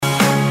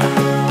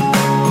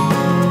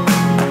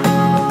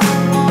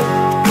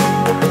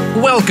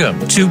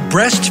Welcome to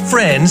Breast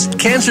Friends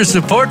Cancer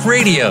Support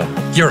Radio.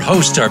 Your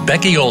hosts are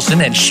Becky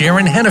Olson and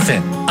Sharon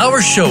Hennepin.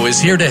 Our show is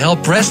here to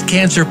help breast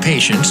cancer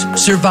patients,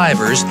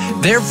 survivors,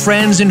 their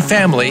friends and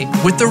family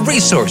with the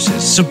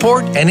resources,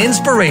 support, and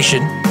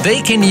inspiration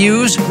they can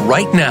use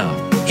right now.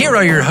 Here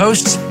are your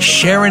hosts,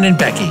 Sharon and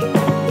Becky.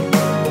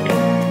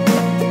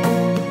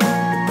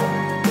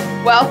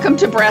 Welcome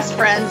to Breast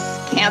Friends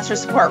Cancer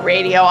Support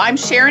Radio. I'm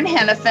Sharon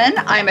Hennepin.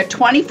 I'm a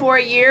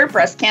 24-year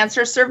breast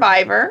cancer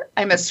survivor.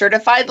 I'm a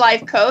certified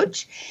life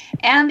coach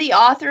and the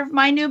author of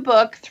my new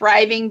book,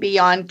 Thriving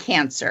Beyond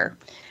Cancer.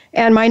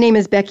 And my name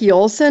is Becky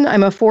Olson.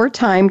 I'm a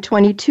 4-time,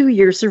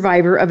 22-year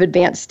survivor of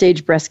advanced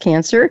stage breast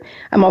cancer.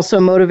 I'm also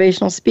a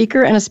motivational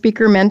speaker and a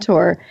speaker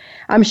mentor.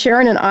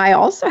 Sharon and I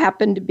also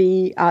happen to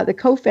be the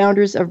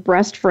co-founders of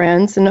Breast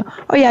Friends. And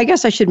I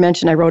guess I should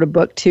mention I wrote a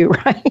book too,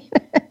 right?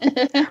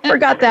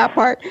 Forgot that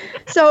part.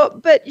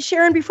 But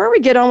Sharon, before we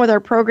get on with our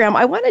program,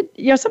 I wanted,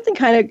 something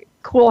kind of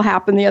cool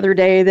happened the other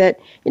day that,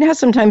 how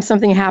sometimes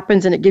something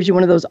happens and it gives you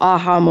one of those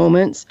aha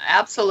moments.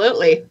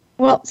 Absolutely.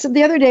 Well, so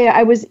the other day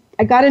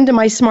I got into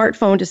my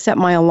smartphone to set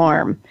my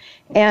alarm,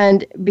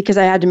 and because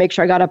I had to make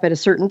sure I got up at a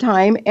certain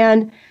time.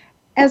 And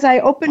as I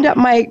opened up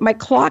my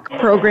clock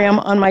program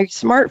on my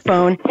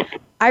smartphone,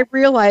 I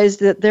realized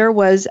that there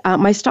was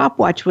my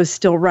stopwatch was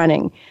still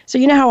running. So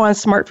you know how on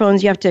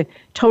smartphones you have to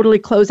totally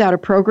close out a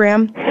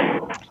program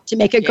to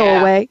make it go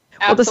away?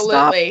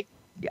 Absolutely.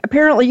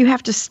 Apparently you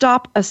have to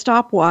stop a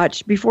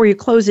stopwatch before you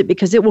close it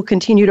because it will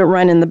continue to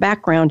run in the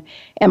background.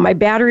 And my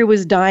battery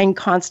was dying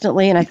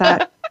constantly, and I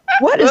thought,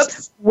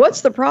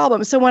 what's the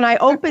problem? So when I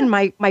opened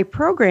my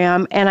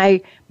program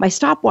and my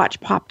stopwatch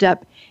popped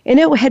up, and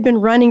it had been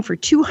running for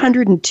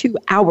 202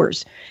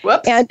 hours.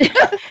 Whoops. And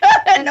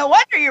no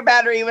wonder your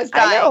battery was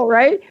dying. I know,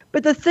 right?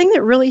 But the thing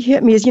that really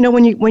hit me is,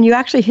 when you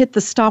actually hit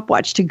the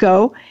stopwatch to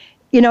go,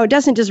 it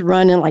doesn't just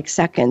run in like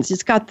seconds.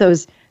 It's got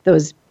those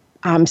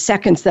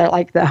seconds that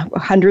like the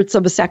hundredths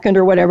of a second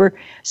or whatever.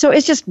 So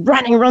it's just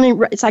running.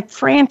 It's like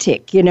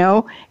frantic,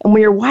 and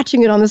when you're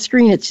watching it on the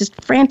screen, it's just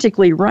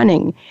frantically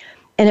running.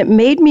 And it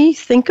made me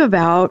think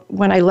about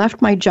when I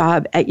left my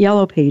job at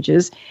Yellow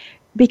Pages,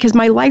 because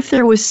my life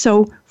there was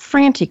so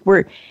frantic.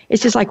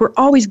 It's just like we're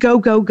always go,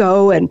 go,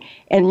 go, and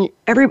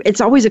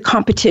it's always a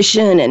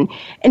competition, and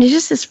it's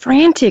just this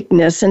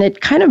franticness, and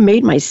it kind of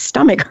made my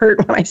stomach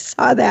hurt when I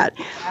saw that.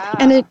 Yeah.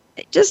 And it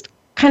just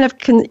kind of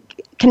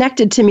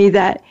connected to me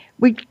that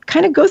we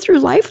kind of go through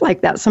life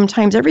like that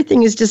sometimes.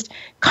 Everything is just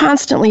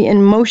constantly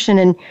in motion,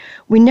 and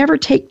we never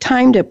take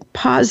time to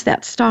pause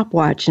that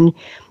stopwatch and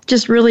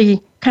just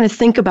really kind of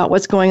think about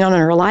what's going on in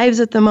our lives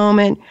at the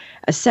moment,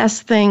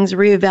 assess things,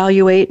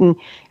 reevaluate. And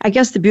I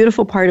guess the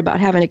beautiful part about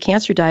having a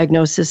cancer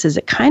diagnosis is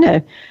it kind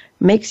of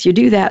makes you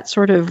do that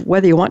sort of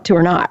whether you want to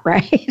or not,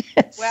 right?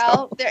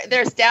 Well,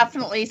 there's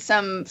definitely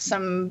some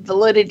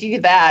validity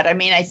to that. I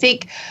mean, I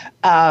think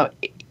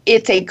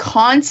it's a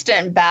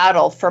constant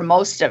battle for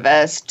most of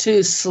us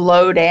to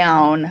slow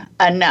down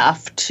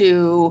enough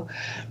to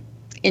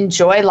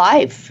enjoy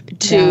life,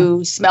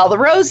 to smell the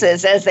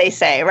roses, as they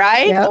say,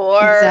 right? Yep,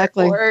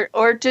 exactly.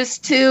 Or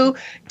just to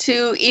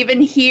even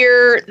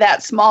hear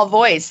that small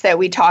voice that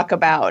we talk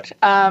about.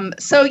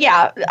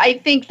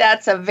 I think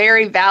that's a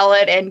very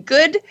valid and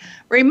good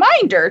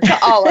reminder to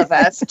all of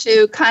us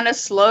to kind of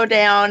slow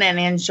down and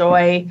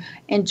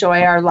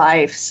enjoy our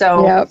life.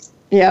 So,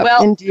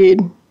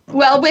 indeed.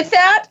 Well, with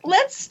that,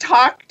 let's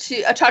talk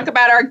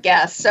about our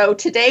guest. So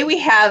today we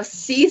have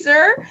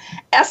Cesar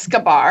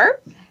Escobar.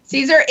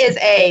 Cesar is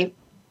a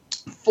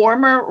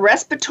former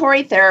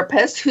respiratory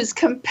therapist whose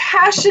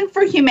compassion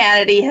for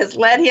humanity has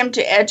led him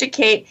to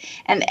educate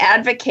and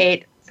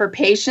advocate for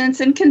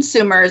patients and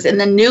consumers in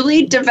the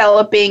newly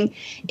developing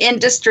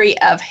industry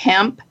of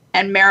hemp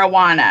and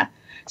marijuana.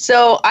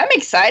 So I'm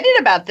excited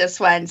about this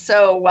one.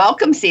 So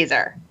welcome,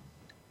 Cesar.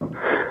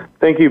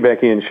 Thank you,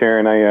 Becky and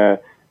Sharon. I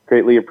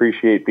greatly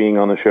appreciate being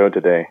on the show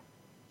today.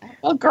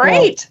 Well,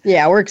 great. Well,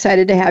 yeah, we're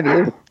excited to have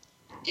you.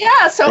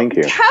 Yeah. So Thank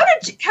you. how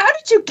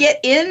did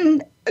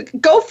you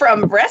go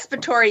from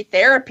respiratory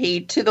therapy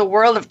to the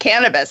world of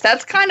cannabis?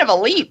 That's kind of a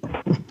leap.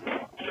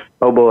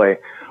 Oh boy.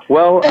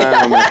 Well,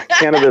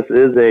 cannabis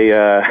is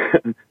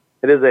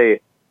it is a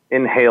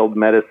inhaled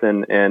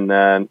medicine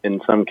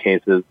in some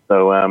cases.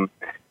 So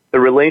the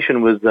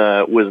relation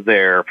was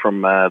there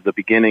from the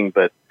beginning,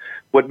 but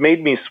what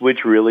made me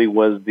switch really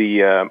was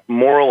the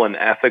moral and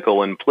ethical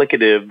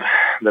implicative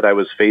that I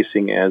was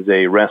facing as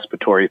a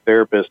respiratory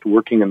therapist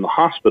working in the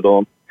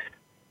hospital.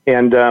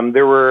 And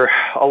there were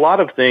a lot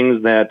of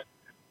things that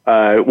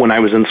when I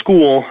was in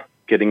school,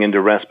 getting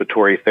into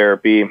respiratory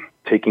therapy,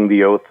 taking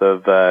the oath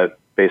of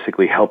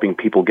basically helping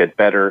people get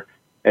better,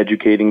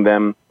 educating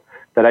them,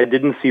 that I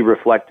didn't see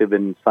reflective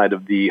inside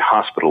of the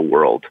hospital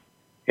world.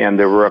 And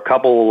there were a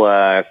couple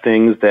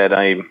things that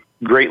I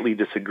greatly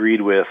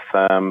disagreed with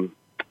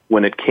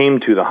when it came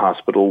to the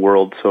hospital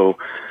world. So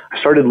I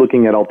started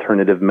looking at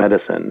alternative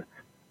medicine.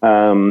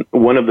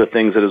 One of the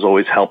things that has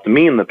always helped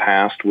me in the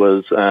past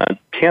was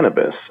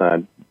cannabis.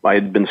 I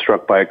had been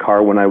struck by a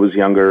car when I was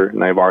younger,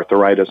 and I have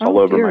arthritis all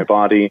over my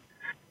body.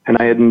 And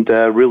I hadn't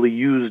really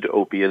used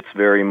opiates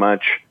very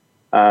much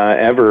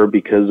ever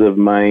because of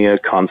my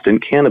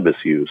constant cannabis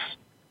use.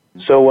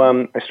 So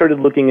I started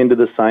looking into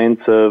the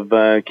science of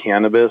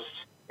cannabis,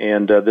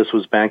 and this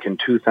was back in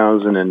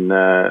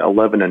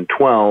 2011 and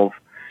 12.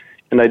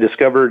 And I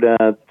discovered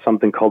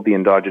something called the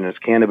endogenous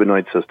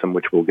cannabinoid system,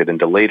 which we'll get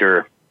into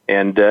later.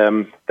 And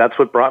that's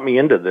what brought me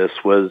into this.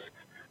 Was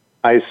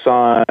I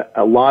saw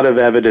a lot of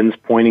evidence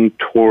pointing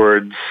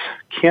towards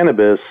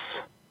cannabis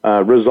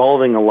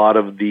resolving a lot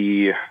of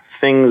the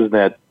things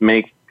that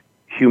make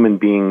human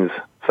beings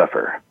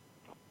suffer.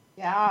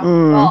 Yeah.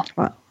 Well,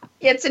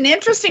 it's an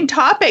interesting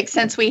topic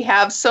since we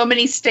have so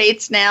many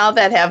states now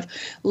that have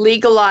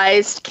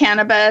legalized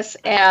cannabis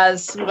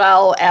as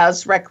well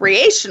as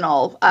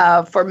recreational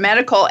for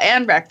medical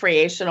and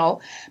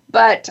recreational.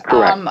 But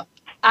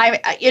I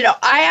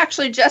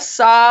actually just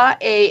saw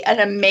an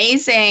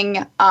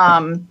amazing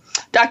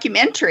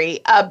documentary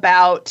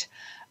about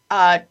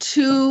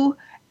two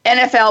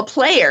NFL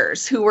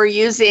players who were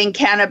using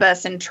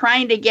cannabis and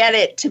trying to get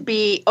it to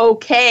be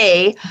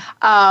okay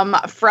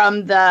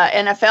from the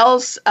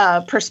NFL's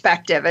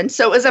perspective. And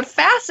so it was a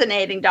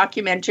fascinating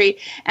documentary.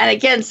 And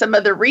again, some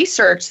of the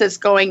research that's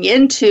going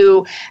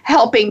into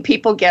helping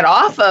people get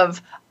off of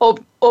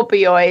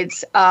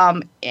opioids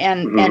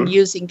and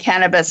using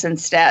cannabis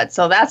instead.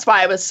 So that's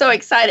why I was so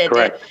excited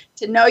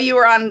to know you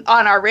were on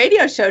our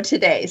radio show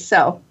today.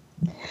 So.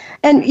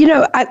 And,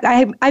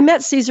 I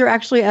met Caesar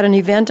actually at an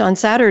event on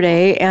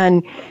Saturday,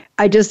 and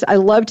I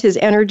loved his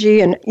energy.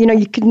 And,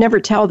 you could never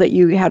tell that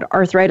you had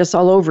arthritis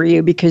all over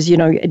you because, you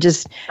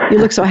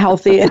look so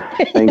healthy. And,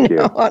 Thank you.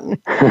 I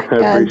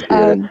appreciate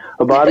it.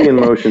 A body in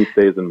motion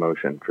stays in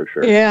motion, for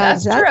sure. Yeah,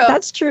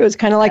 that's true. It's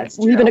kind of like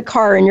leaving a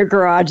car in your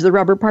garage. The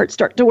rubber parts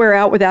start to wear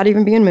out without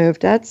even being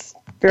moved. That's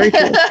very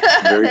true.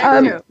 Very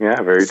true.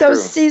 Yeah, very true. So,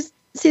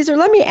 Caesar,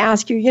 let me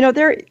ask you,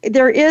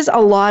 there is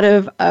a lot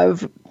of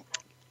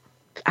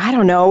I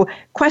don't know,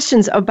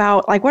 questions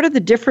about like what are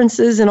the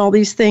differences in all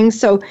these things.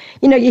 So,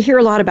 you hear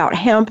a lot about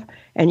hemp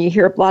and you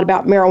hear a lot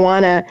about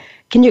marijuana.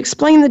 Can you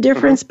explain the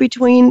difference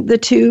between the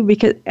two?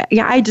 Because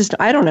I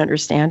don't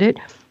understand it.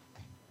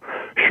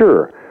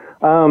 Sure.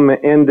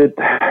 And this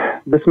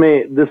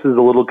is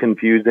a little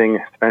confusing,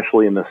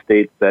 especially in the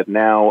states that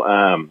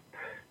now.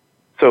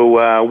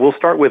 So we'll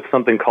start with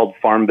something called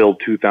Farm Bill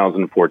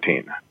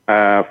 2014.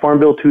 Farm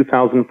Bill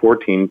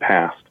 2014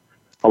 passed,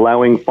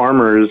 allowing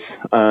farmers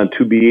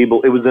to be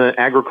able, it was an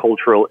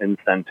agricultural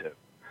incentive,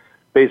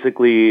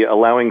 basically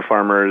allowing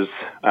farmers,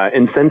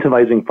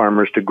 incentivizing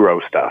farmers to grow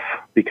stuff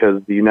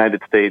because the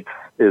United States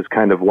is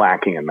kind of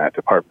lacking in that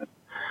department.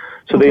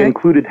 So they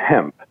included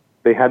hemp.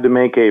 They had to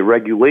make a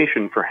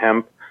regulation for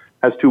hemp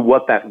as to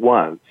what that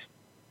was.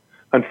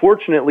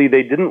 Unfortunately,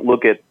 they didn't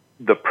look at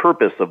the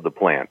purpose of the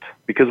plant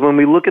because when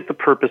we look at the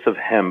purpose of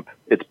hemp,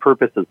 its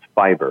purpose is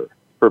fiber, its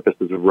purpose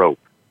is rope.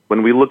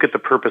 When we look at the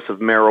purpose of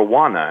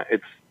marijuana,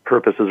 its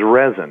purpose is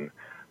resin,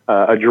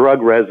 a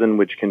drug resin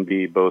which can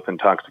be both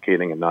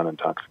intoxicating and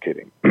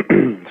non-intoxicating.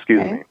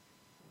 Excuse me.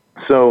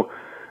 So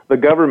the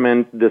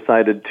government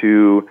decided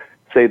to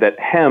say that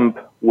hemp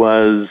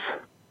was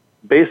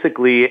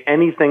basically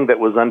anything that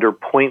was under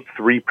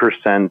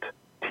 0.3%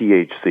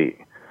 THC.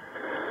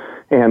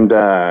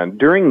 And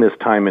during this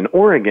time in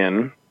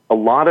Oregon, a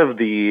lot of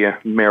the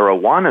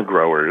marijuana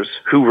growers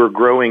who were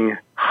growing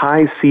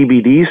high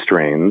CBD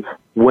strains,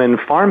 when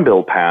Farm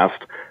Bill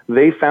passed,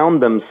 they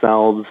found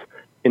themselves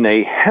in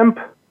a hemp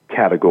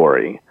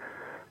category.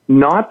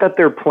 Not that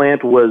their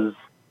plant was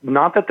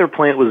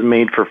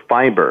made for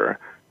fiber,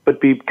 but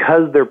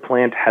because their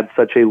plant had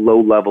such a low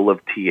level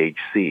of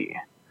THC.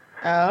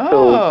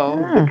 So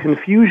the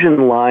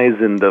confusion lies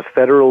in the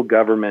federal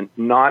government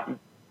not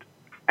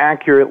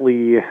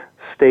accurately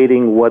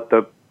stating what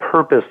the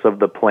purpose of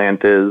the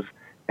plant is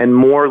and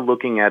more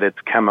looking at its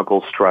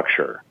chemical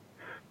structure.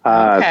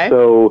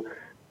 So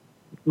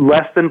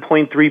less than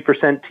 0.3%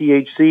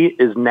 THC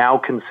is now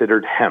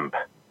considered hemp,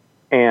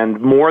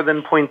 and more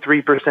than 0.3%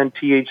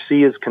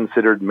 THC is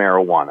considered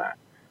marijuana.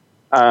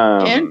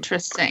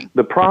 Interesting.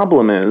 The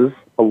problem is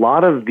a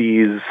lot of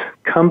these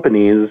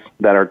companies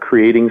that are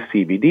creating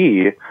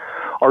CBD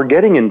are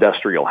getting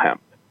industrial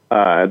hemp.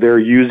 They're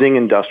using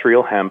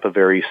industrial hemp, a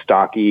very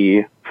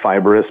stocky,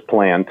 fibrous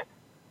plant,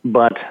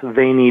 but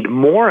they need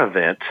more of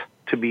it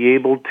to be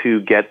able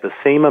to get the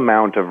same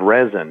amount of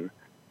resin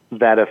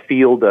that a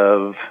field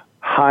of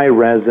high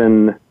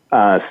resin,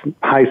 high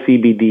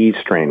CBD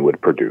strain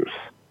would produce.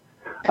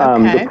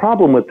 The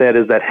problem with that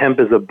is that hemp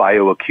is a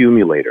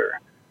bioaccumulator.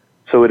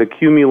 So it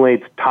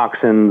accumulates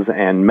toxins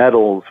and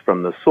metals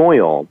from the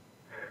soil.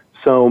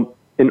 So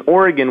in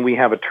Oregon, we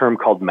have a term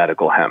called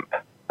medical hemp.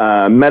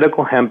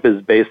 Medical hemp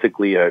is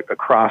basically a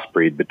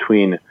crossbreed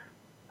between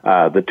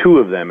the two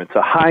of them. It's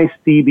a high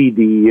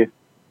CBD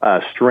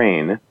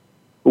strain,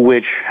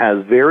 which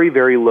has very,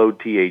 very low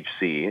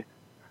THC,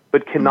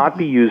 but cannot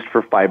be used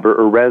for fiber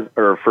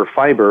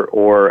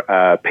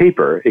or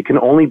paper. It can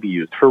only be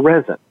used for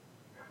resin.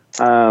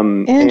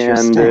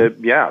 Interesting.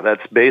 And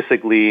that's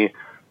basically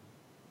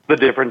the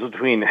difference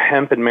between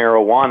hemp and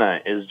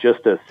marijuana is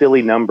just a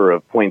silly number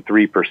of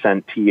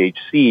 0.3%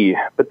 THC,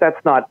 but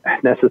that's not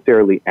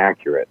necessarily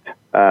accurate.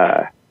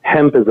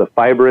 Hemp is a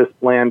fibrous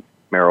plant.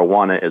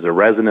 Marijuana is a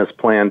resinous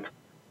plant.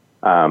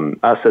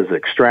 Us as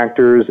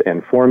extractors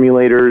and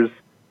formulators,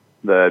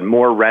 the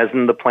more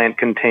resin the plant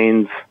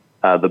contains,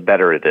 the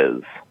better it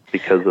is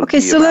because of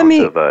the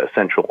amount of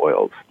essential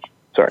oils.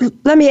 Sorry.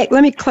 Let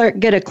me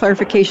get a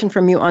clarification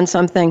from you on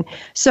something.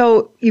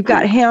 So you've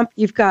got hemp,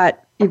 you've got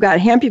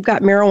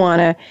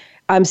marijuana.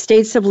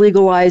 States have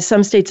legalized.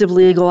 Some states have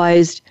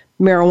legalized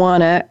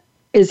marijuana.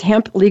 Is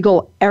hemp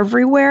legal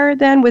everywhere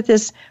then with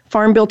this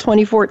Farm Bill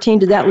 2014?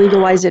 Did that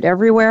legalize it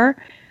everywhere?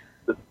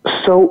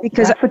 So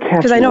because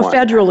I know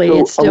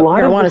federally it's still a lot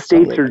marijuana of the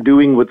states are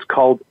doing what's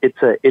called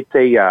it's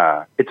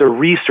a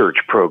research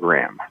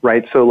program,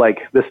 right? So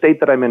like the state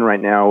that I'm in right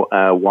now,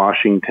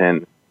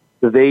 Washington,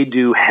 they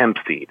do hemp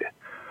seed,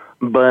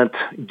 but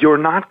you're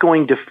not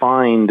going to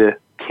find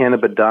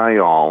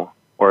cannabidiol,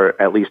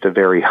 or at least a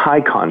very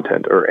high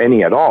content or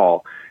any at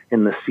all,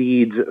 in the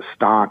seeds,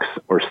 stalks,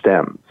 or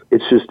stems.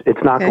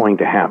 It's not going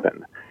to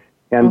happen.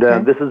 And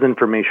this is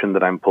information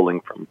that I'm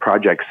pulling from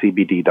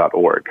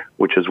projectcbd.org,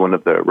 which is one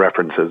of the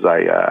references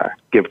I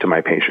give to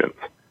my patients.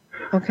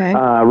 Okay.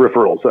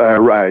 References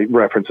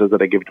that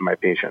I give to my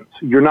patients.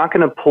 You're not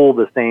going to pull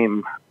the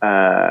same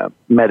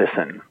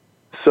medicine.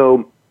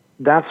 So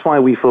that's why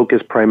we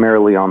focus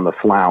primarily on the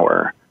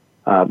flower,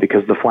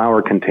 because the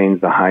flower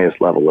contains the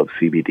highest level of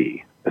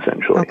CBD,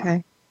 essentially.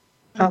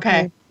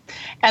 Okay.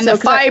 And so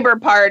the fiber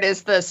part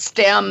is the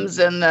stems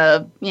and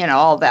the,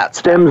 all that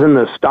stuff. Stems and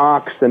the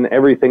stalks and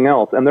everything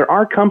else. And there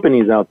are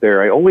companies out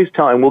there, I always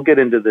tell, and we'll get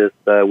into this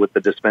with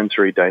the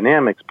dispensary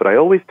dynamics, but I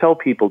always tell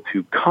people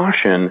to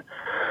caution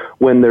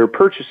when they're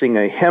purchasing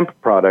a hemp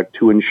product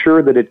to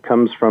ensure that it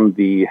comes from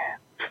the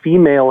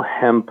female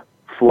hemp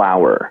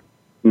flower,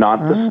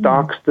 not the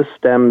stalks, the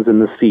stems,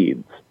 and the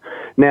seeds.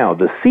 Now,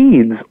 the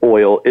seeds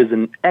oil is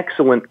an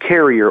excellent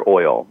carrier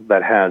oil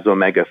that has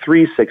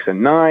omega-3, 6,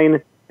 and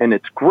 9, and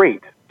it's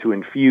great to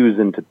infuse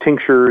into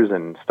tinctures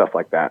and stuff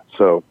like that.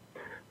 So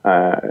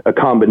a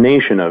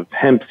combination of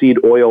hemp seed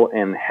oil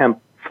and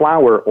hemp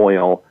flower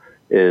oil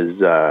is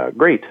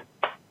great,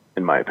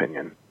 in my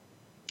opinion.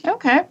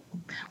 Okay.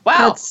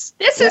 Wow.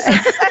 This is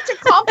such a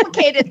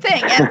complicated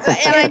thing. And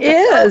it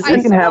is.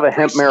 We can have a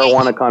hemp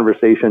marijuana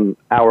conversation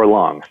hour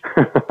long.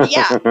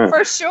 Yeah,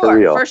 for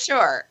sure. For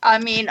sure. I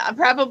mean,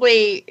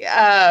 probably,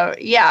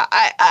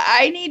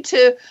 I need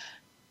to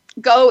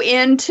go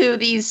into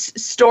these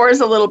stores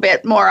a little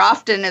bit more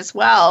often as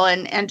well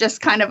and just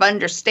kind of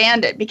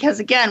understand it. Because,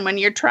 again, when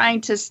you're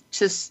trying to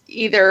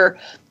either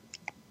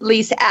at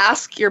least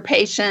ask your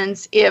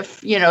patients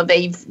if,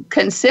 they've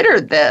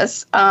considered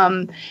this,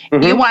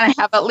 you want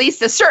to have at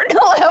least a certain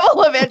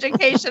level of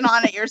education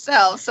on it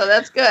yourself. So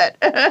that's good.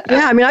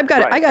 Yeah, I mean, I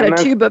got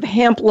a tube of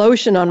hemp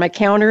lotion on my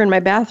counter in my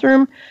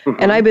bathroom,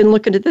 and I've been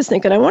looking at this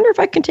thinking, I wonder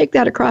if I can take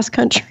that across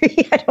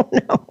country.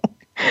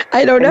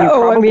 I don't know. You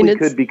probably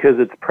could because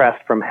it's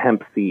pressed from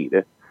hemp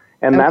seed.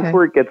 And that's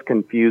where it gets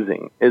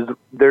confusing. Is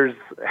there's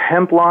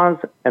hemp laws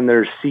and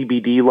there's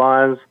CBD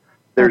laws,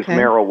 there's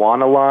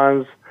marijuana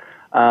laws,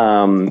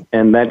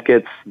 and that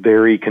gets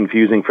very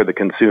confusing for the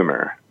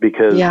consumer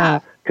because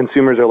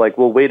consumers are like,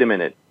 well, wait a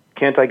minute,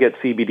 can't I get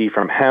CBD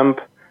from hemp?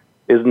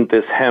 Isn't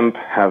this hemp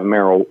have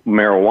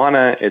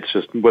marijuana? It's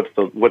just what's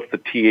the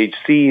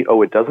THC?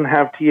 Oh, it doesn't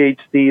have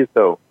THC,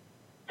 so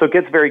it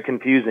gets very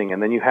confusing.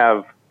 And then you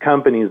have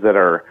companies that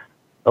are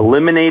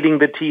eliminating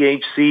the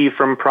THC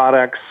from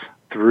products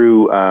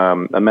through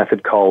a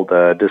method called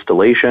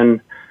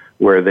distillation,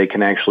 where they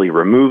can actually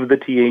remove the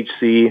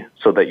THC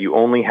so that you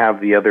only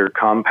have the other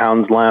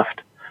compounds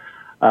left.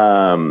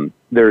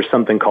 There's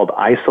something called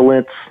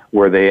isolates,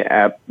 where they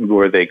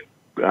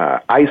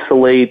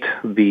isolate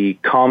the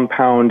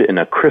compound in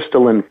a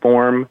crystalline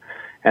form,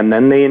 and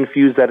then they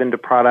infuse that into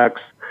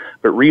products.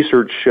 But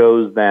research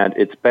shows that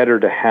it's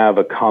better to have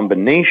a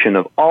combination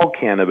of all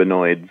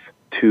cannabinoids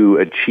to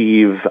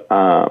achieve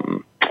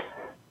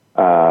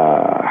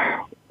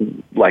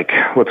like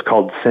what's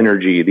called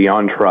synergy, the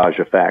entourage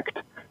effect.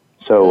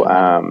 So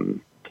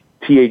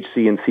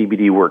THC and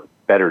CBD work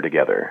better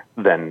together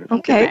than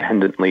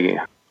independently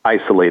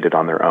isolated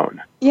on their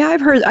own. Yeah, I've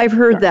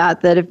heard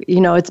that if,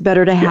 it's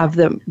better to have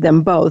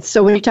them both.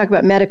 So when you talk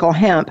about medical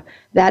hemp,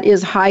 that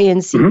is high in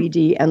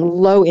CBD and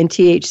low in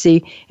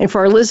THC. And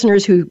for our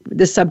listeners who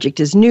this subject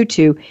is new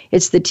to,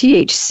 it's the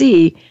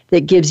THC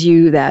that gives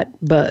you that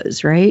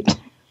buzz, right?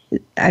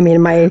 I mean,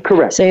 am I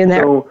saying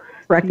that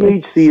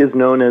correctly? THC is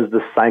known as the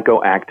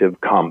psychoactive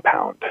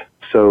compound.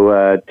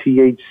 So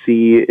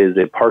THC is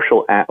a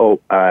partial.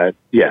 THC.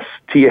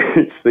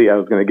 I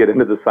was going to get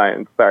into the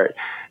science. Sorry.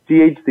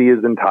 THC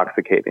is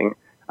intoxicating,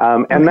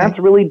 and that's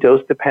really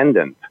dose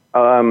dependent.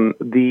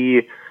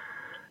 The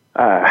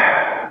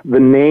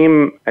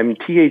name,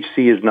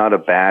 THC is not a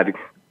bad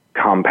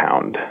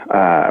compound.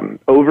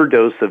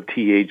 Overdose of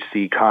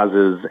THC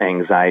causes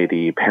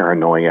anxiety,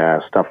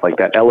 paranoia, stuff like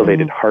that,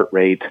 elevated heart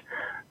rate.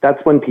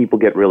 that's when people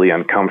get really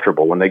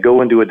uncomfortable. When they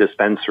go into a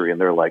dispensary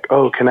and they're like,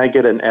 oh, can I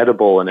get an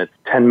edible? And it's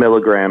 10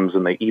 milligrams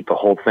and they eat the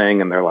whole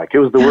thing. And they're like, it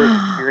was the worst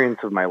experience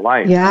of my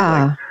life.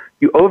 Yeah. Like,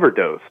 you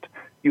overdosed.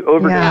 You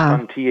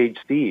overdosed on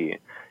THC.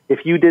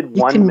 If you did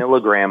 1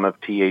 milligram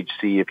of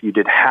THC, if you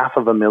did half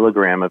of a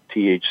milligram of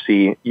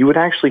THC, you would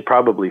actually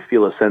probably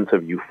feel a sense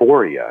of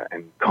euphoria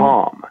and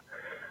calm.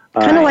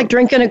 Kind of like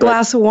drinking a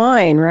glass of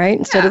wine, right?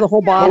 Instead of the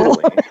whole bottle.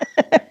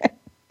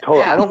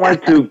 Totally. I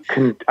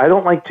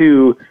don't like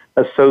to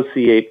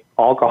associate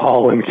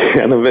alcohol and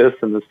cannabis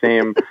in the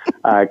same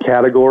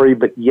category,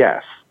 but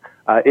yes,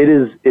 it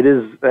is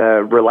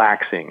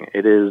relaxing.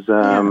 It is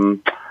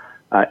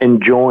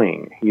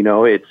enjoying. You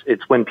know,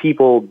 it's when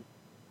people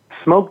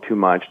smoke too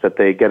much that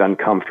they get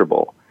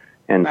uncomfortable,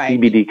 and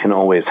CBD can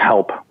always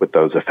help with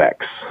those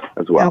effects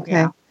as well.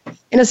 Okay.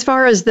 And as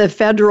far as the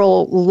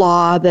federal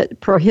law that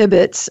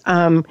prohibits,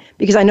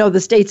 because I know the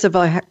states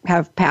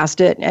have passed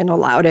it and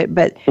allowed it,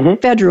 but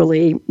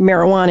federally,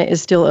 marijuana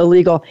is still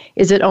illegal.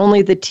 Is it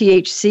only the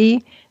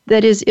THC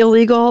that is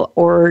illegal,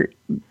 or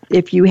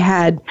if you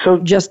had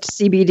just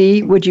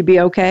CBD, would you be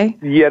okay?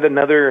 Yet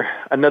another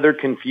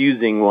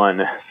confusing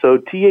one. So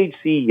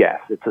THC,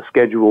 yes, it's a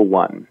Schedule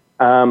 1.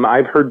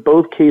 I've heard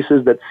both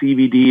cases that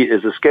CBD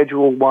is a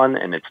Schedule 1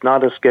 and it's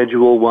not a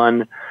Schedule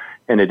 1,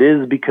 and it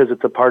is because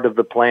it's a part of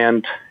the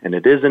plant, and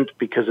it isn't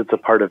because it's a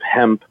part of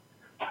hemp.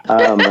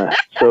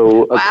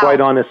 So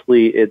quite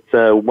honestly, it's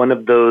one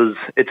of those,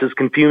 it's as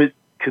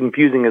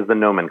confusing as the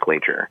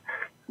nomenclature.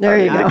 There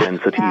you go.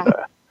 And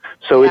sativa.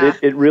 So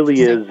it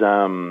really is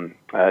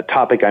a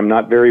topic I'm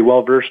not very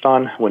well versed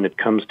on when it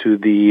comes to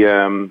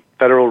the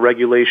federal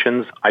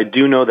regulations. I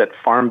do know that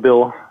Farm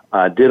Bill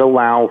did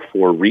allow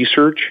for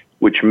research,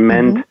 which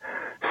meant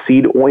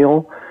seed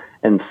oil,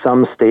 and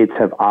some states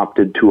have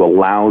opted to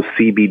allow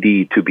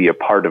CBD to be a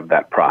part of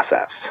that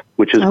process,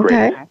 which is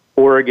great.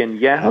 Oregon,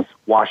 yes.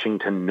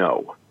 Washington,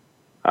 no.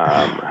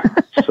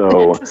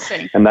 So,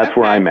 and that's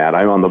where I'm at.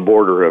 I'm on the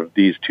border of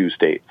these two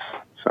states.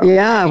 So.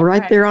 Yeah,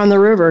 right there on the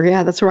river.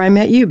 Yeah, that's where I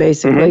met you,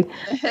 basically.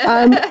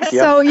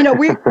 So, you know,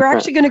 we're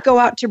actually going to go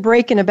out to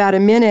break in about a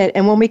minute.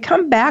 And when we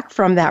come back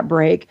from that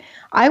break,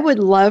 I would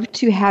love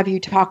to have you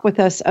talk with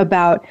us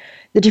about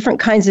the different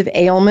kinds of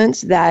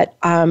ailments that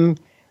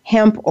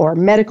hemp or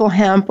medical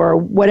hemp or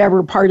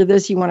whatever part of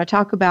this you want to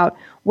talk about.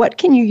 What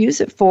can you use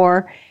it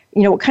for?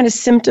 You know, what kind of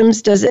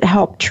symptoms does it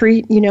help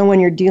treat, you know, when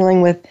you're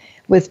dealing with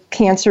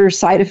cancer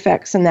side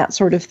effects and that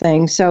sort of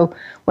thing. So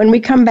when we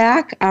come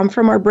back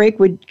from our break,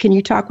 can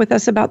you talk with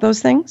us about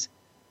those things?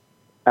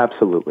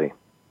 Absolutely.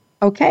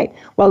 Okay.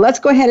 Well, let's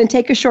go ahead and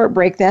take a short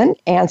break then.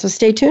 And so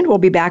stay tuned. We'll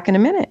be back in a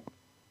minute.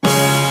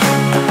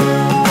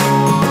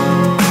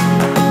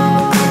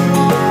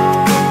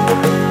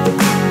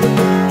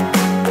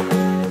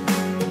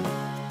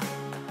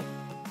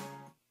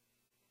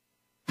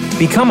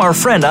 Become our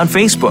friend on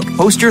Facebook.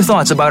 Post your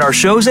thoughts about our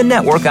shows and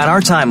network on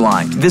our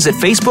timeline. Visit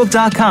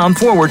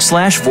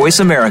Facebook.com/Voice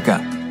America.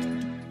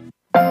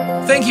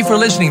 Thank you for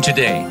listening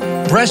today.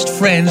 Breast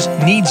Friends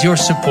needs your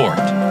support.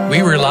 We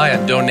rely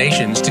on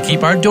donations to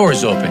keep our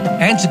doors open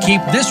and to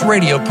keep this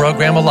radio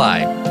program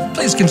alive.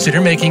 Please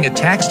consider making a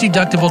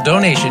tax-deductible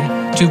donation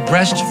to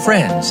Breast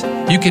Friends.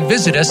 You can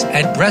visit us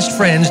at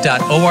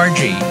breastfriends.org.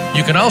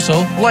 You can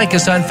also like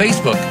us on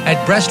Facebook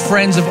at Breast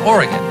Friends of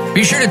Oregon.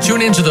 Be sure to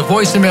tune in to the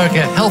Voice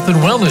America Health and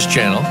Wellness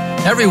channel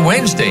every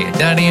Wednesday at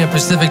 9 a.m.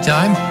 Pacific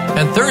Time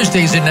and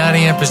Thursdays at 9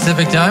 a.m.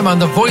 Pacific Time on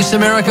the Voice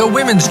America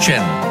Women's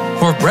channel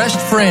for Breast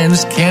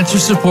Friends Cancer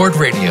Support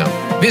Radio.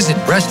 Visit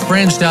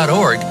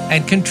breastfriends.org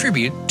and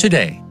contribute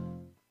today.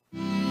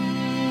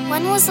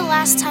 When was the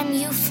last time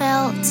you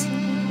felt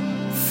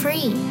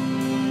free?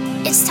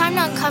 It's time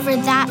to uncover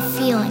that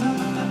feeling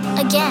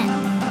again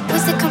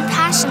with the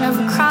compassion of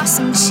a cross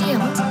and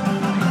shield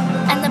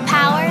and the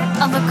power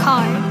of a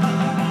card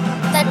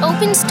that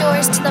opens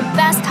doors to the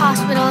best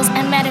hospitals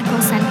and medical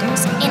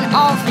centers in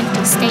all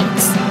 50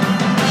 states,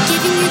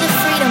 giving you the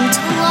freedom to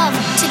love,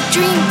 to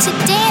dream, to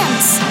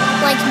dance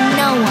like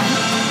no one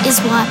is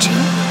watching.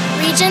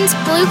 Regions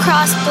Blue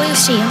Cross Blue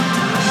Shield.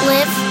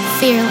 Live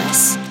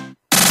fearless.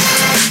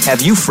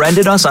 Have you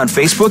friended us on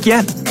Facebook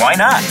yet? Why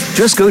not?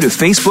 Just go to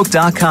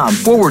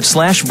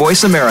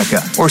Facebook.com/Voice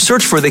America or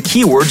search for the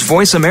keywords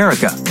Voice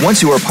America.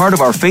 Once you are part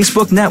of our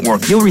Facebook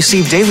network, you'll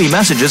receive daily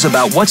messages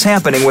about what's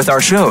happening with our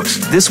shows,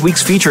 this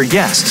week's featured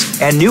guests,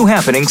 and new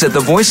happenings at the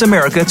Voice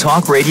America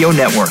Talk Radio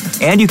Network.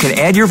 And you can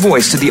add your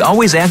voice to the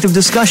always active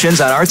discussions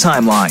on our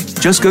timeline.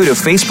 Just go to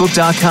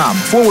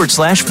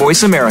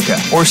Facebook.com/Voice America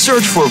or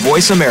search for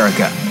Voice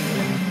America.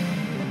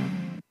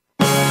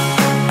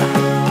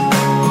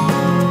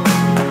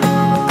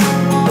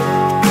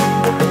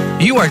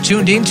 You are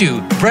tuned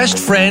into Breast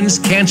Friends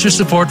Cancer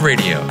Support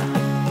Radio.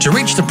 To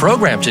reach the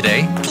program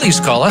today,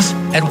 please call us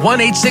at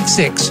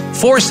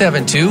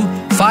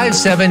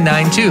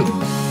 1-866-472-5792.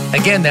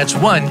 Again, that's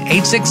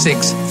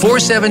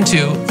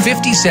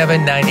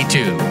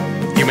 1-866-472-5792.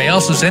 You may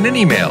also send an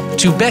email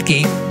to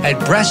Becky at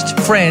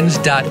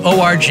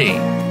breastfriends.org.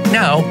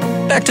 Now,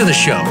 back to the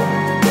show.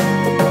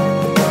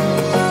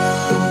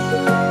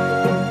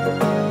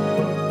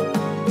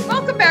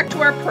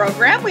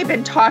 program. We've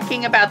been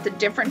talking about the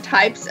different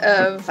types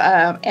of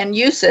and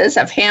uses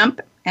of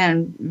hemp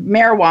and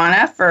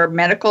marijuana for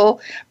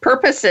medical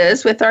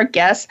purposes with our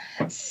guest,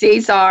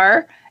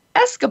 Cesar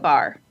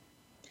Escobar.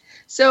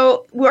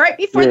 So right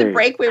before the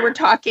break, we were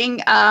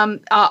talking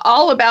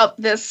all about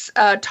this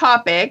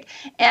topic,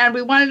 and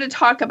we wanted to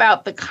talk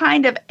about the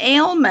kind of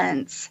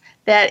ailments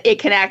that it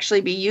can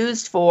actually be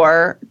used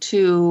for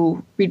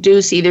to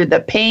reduce either the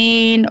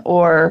pain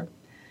or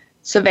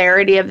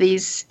severity of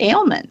these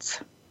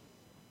ailments.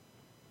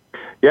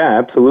 Yeah,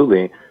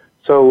 absolutely.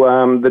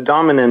 So the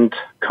dominant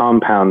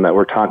compound that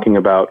we're talking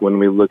about when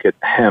we look at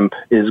hemp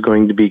is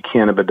going to be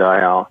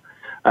cannabidiol,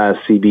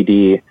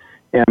 CBD.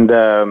 And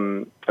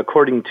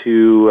according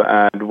to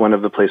one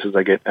of the places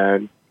I get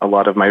a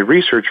lot of my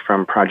research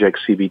from,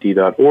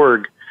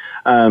 projectcbd.org,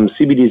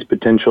 CBD's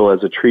potential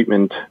as a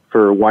treatment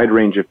for a wide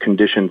range of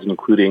conditions,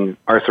 including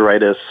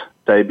arthritis,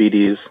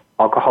 diabetes,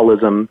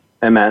 alcoholism,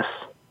 MS,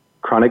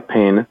 chronic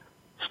pain,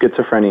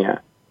 schizophrenia,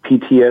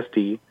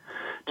 PTSD,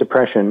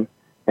 depression,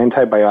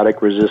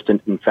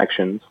 antibiotic-resistant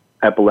infections,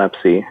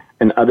 epilepsy,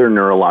 and other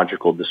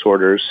neurological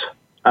disorders.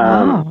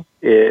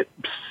 CBD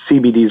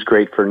is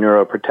great for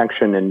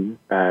neuroprotection and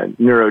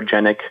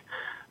neurogenic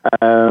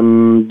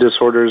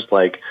disorders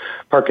like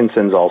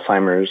Parkinson's,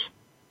 Alzheimer's,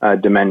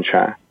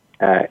 dementia.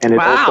 And it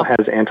also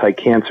has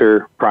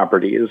anti-cancer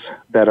properties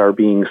that are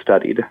being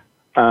studied.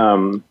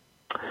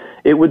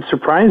 It would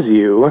surprise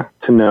you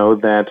to know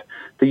that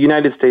the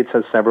United States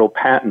has several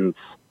patents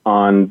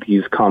on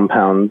these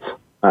compounds,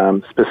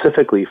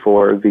 specifically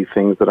for the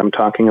things that I'm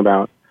talking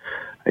about.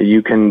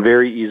 You can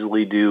very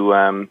easily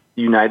do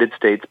United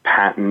States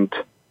patent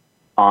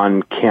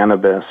on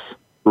cannabis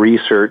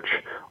research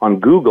on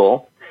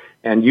Google,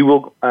 and you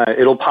will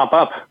it'll pop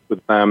up with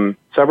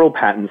several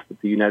patents that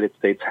the United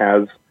States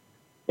has,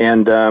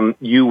 and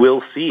you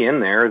will see in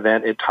there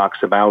that it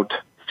talks about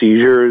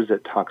seizures,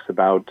 it talks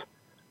about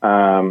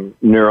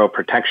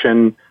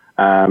neuroprotection,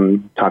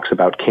 talks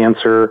about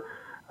cancer,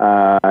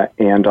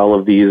 and all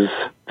of these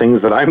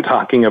things that I'm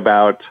talking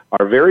about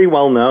are very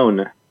well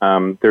known.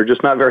 They're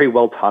just not very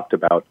well talked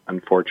about,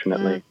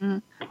 unfortunately.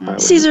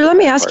 Cesar, let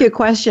me ask you a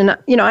question.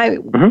 You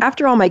know,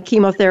 after all my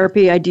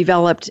chemotherapy, I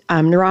developed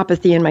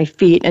neuropathy in my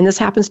feet, and this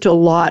happens to a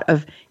lot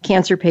of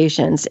cancer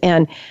patients.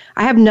 And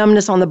I have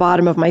numbness on the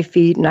bottom of my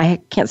feet, and I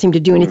can't seem to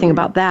do anything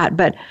about that.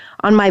 But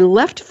on my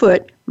left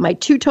foot, my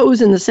two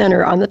toes in the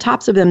center, on the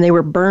tops of them, they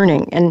were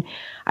burning. And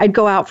I'd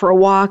go out for a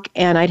walk,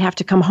 and I'd have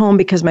to come home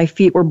because my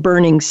feet were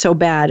burning so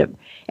bad.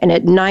 And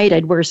at night,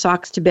 I'd wear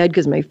socks to bed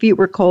because my feet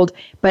were cold.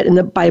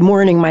 But by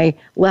morning, my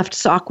left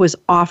sock was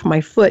off my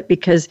foot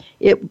because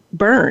it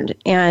burned.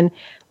 And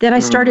then I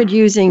started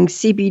using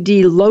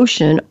CBD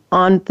lotion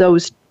on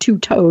those two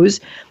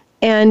toes.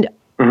 And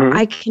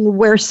I can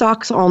wear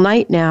socks all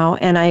night now,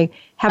 and I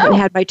haven't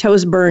had my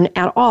toes burn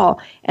at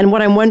all. And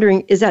what I'm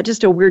wondering, is that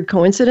just a weird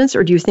coincidence,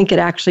 or do you think it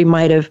actually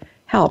might have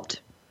helped?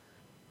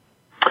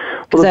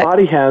 Well,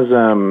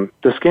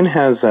 the skin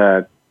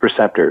has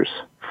receptors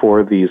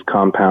for these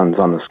compounds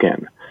on the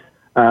skin.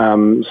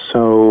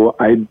 So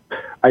I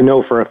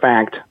know for a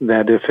fact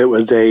that if it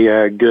was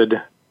a good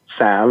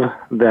salve,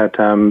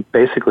 that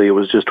basically it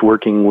was just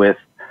working with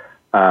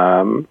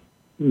one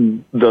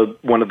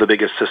of the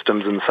biggest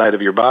systems inside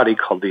of your body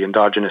called the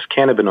endogenous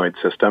cannabinoid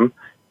system,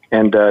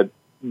 and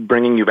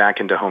bringing you back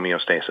into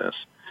homeostasis.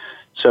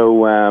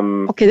 So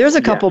okay, there's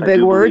a couple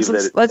big words.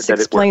 Let's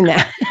explain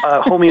that.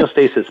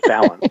 Homeostasis,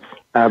 balance,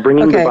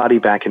 bringing the body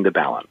back into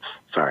balance.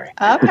 Sorry.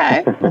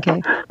 Okay.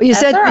 Okay. Well, you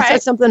said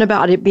something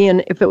about it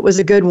being if it was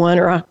a good one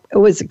or it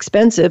was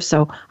expensive.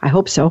 So I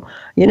hope so.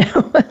 You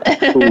know.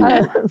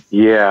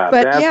 Yeah.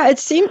 But it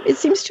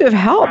seems to have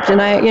helped,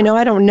 and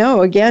I don't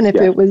know again if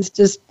it was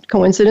just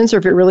coincidence or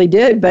if it really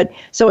did. But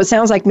so it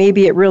sounds like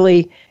maybe it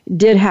really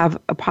did have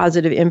a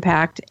positive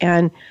impact,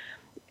 and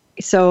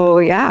so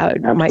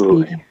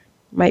it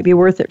might be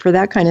worth it for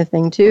that kind of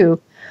thing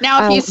too.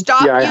 Now, if you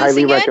stop using I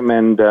highly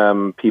recommend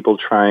people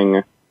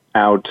trying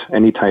out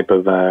any type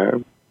of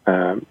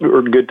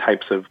or good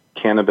types of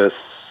cannabis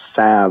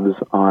salves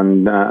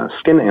on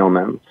skin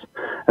ailments,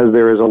 as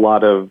there is a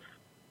lot of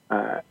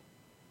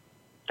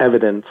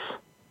evidence,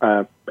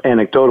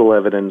 anecdotal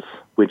evidence,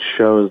 which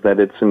shows that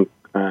it's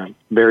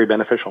very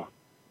beneficial.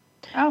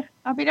 Oh,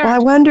 I'll be darned. Well, I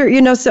wonder,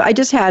 so I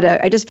just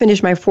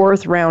finished my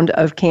 4th round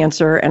of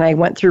cancer, and I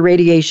went through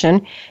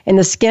radiation, and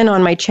the skin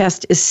on my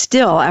chest is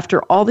still,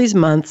 after all these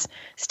months,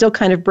 still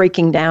kind of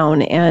breaking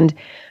down. And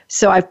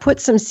so I've put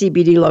some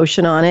CBD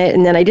lotion on it,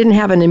 and then I didn't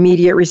have an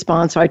immediate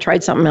response, so I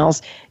tried something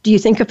else. Do you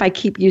think if I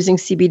keep using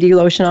CBD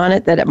lotion on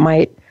it that it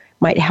might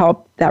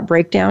help that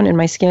breakdown in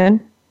my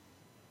skin?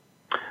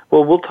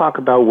 Well, we'll talk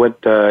about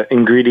what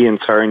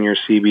ingredients are in your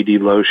CBD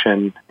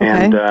lotion,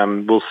 and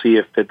we'll see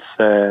if it's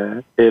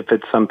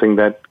something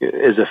that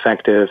is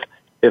effective.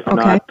 If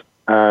not,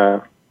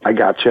 I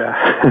gotcha.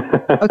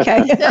 Okay,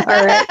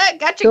 all right,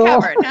 got you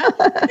covered. Huh?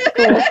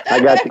 Cool.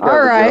 I got you covered.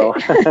 All right,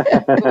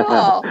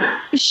 cool.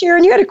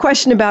 Sharon, you had a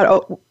question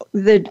about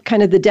the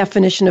kind of the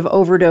definition of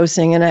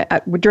overdosing,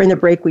 and during the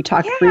break we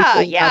talked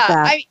briefly about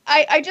that.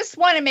 I just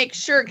want to make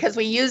sure, because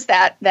we use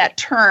that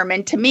term,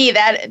 and to me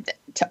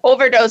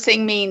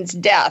overdosing means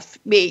death,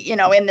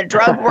 in the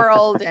drug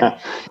world and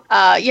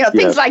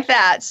things like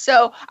that.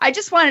 So I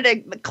just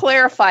wanted to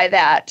clarify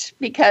that,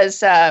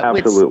 because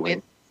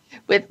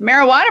with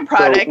marijuana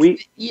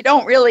products, you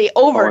don't really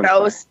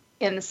overdose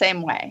in the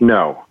same way.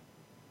 No,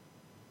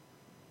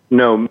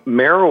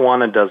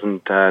 marijuana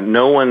doesn't.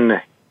 No one,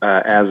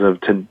 as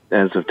of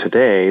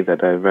today,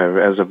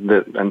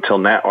 until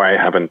now, or I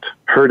haven't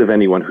heard of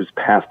anyone who's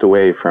passed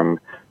away from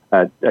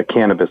a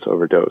cannabis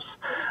overdose.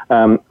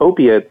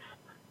 Opiates,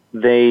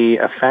 they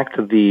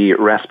affect the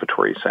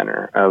respiratory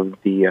center of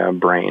the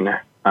brain,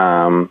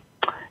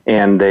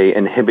 and they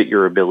inhibit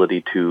your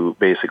ability to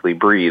basically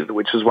breathe,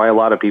 which is why a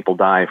lot of people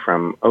die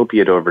from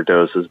opiate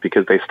overdoses,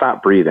 because they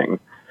stop breathing.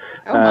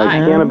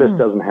 Cannabis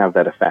doesn't have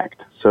that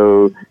effect.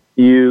 So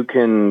you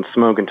can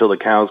smoke until the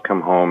cows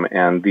come home,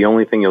 and the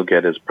only thing you'll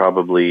get is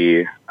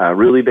probably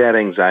really bad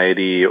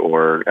anxiety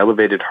or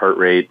elevated heart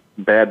rate,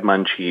 bad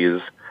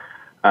munchies.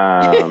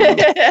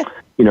 A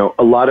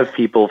lot of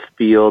people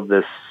feel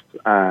this.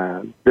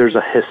 There's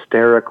a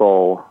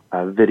hysterical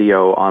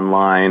video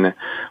online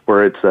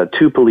where it's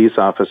two police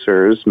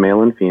officers,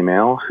 male and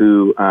female,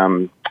 who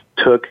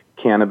took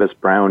cannabis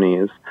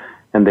brownies,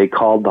 and they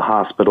called the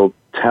hospital,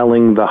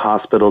 telling the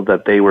hospital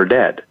that they were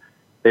dead.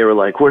 They were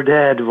like, "We're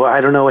dead. Well, I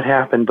don't know what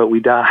happened, but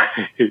we died."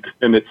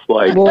 And it's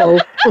like,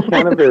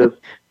 cannabis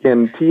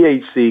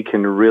THC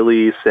can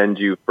really send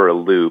you for a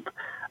loop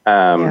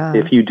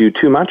if you do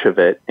too much of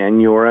it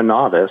and you're a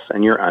novice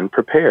and you're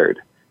unprepared.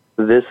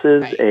 This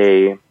is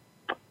a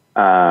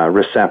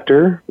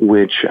receptor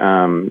which,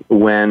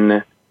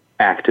 when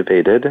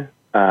activated,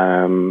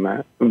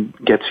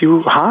 gets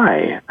you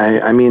high.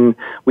 I mean,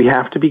 we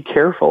have to be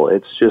careful.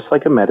 It's just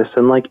like a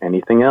medicine like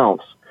anything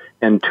else.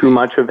 And too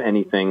much of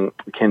anything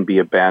can be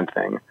a bad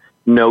thing.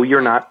 No,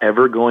 you're not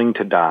ever going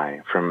to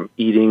die from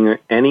eating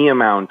any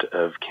amount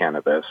of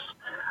cannabis.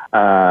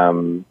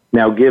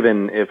 Now,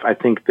 given if I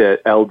think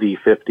that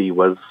LD50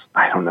 was,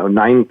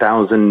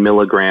 9,000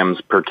 milligrams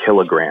per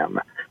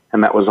kilogram,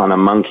 and that was on a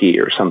monkey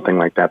or something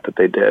like that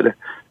they did.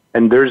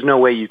 And there's no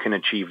way you can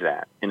achieve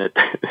that in a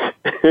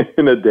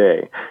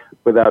day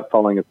without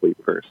falling asleep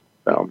first.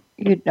 So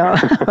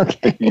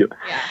okay.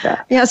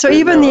 Yeah. So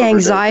even the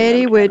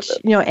anxiety, which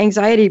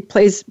anxiety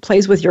plays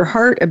with your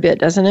heart a bit,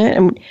 doesn't it?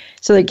 And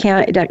so they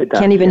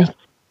can't even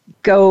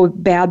go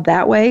bad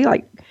that way.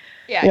 Like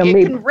it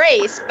can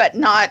race, but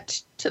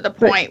not to the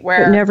point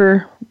where but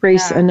never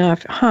race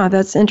enough.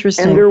 That's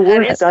interesting. And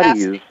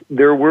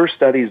there were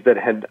studies that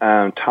had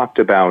talked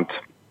about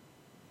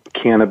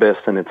cannabis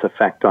and its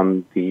effect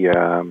on the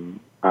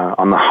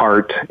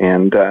heart.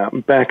 And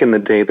back in the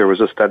day, there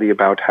was a study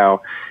about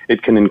how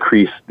it can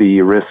increase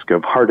the risk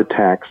of heart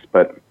attacks.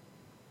 But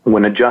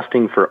when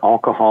adjusting for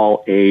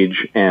alcohol,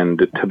 age,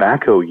 and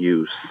tobacco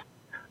use,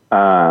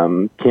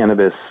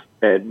 cannabis,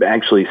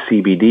 actually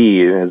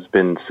CBD, has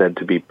been said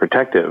to be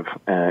protective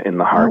in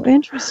the heart. Oh,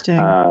 interesting.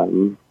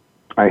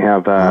 I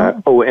have,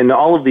 and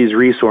all of these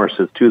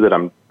resources, too, that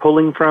I'm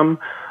pulling from,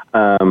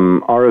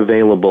 are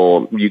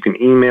available. You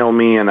can email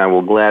me, and I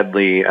will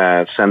gladly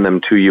send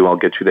them to you. I'll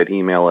get you that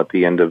email at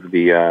the end of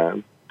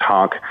the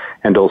talk.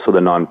 And also the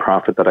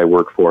nonprofit that I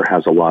work for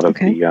has a lot of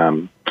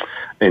the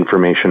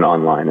information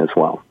online as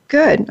well.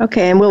 Good.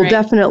 Okay. And we'll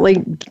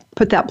definitely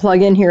put that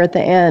plug in here at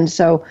the end.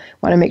 So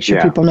want to make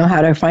sure people know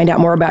how to find out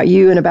more about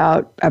you and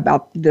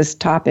about this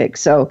topic.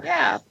 So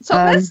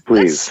let's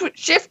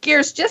shift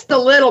gears just a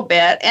little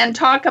bit and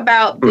talk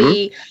about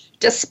the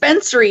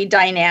dispensary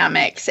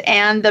dynamics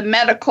and the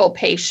medical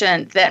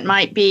patient that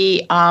might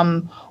be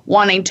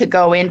wanting to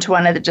go into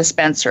one of the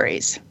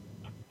dispensaries.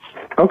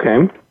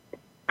 Okay.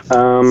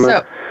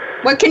 So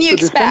what can you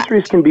expect?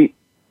 Dispensaries can be,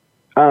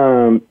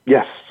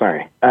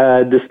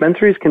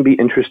 dispensaries can be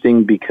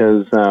interesting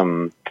because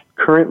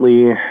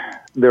currently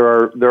there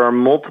are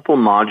multiple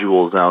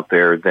modules out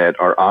there that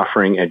are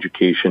offering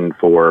education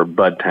for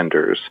bud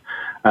tenders,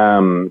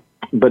 but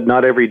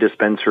not every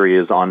dispensary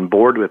is on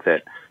board with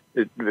it.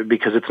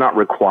 Because it's not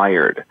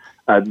required.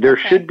 There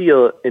should be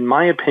in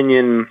my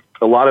opinion,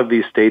 a lot of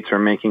these states are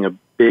making a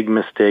big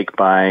mistake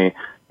by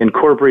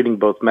incorporating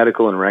both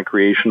medical and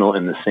recreational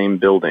in the same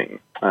building.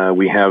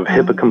 We have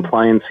HIPAA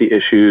compliancy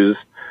issues.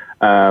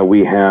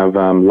 We have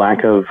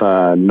lack of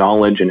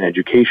knowledge and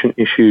education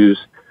issues,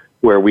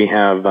 where we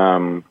have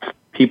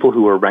people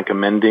who are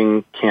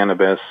recommending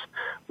cannabis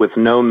with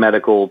no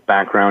medical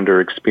background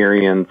or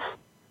experience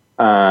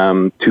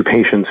to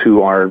patients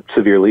who are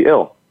severely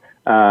ill.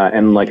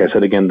 And like I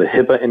said, again, the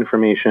HIPAA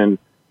information,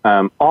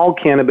 all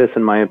cannabis,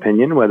 in my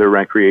opinion, whether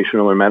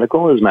recreational or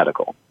medical, is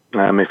medical.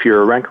 If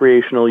you're a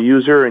recreational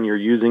user and you're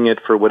using it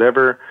for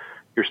whatever,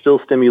 you're still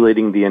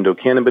stimulating the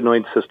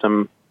endocannabinoid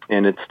system,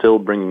 and it's still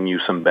bringing you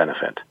some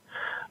benefit.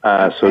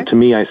 So to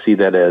me, I see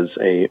that as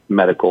a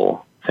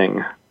medical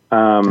thing.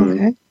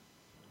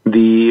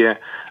 The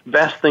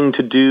best thing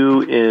to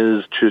do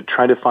is to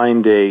try to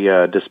find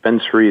a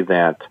dispensary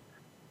that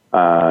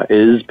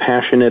is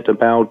passionate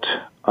about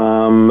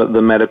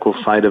the medical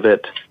side of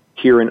it.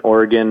 Here in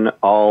Oregon,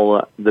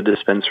 all the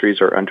dispensaries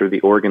are under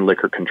the Oregon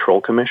Liquor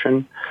Control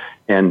Commission,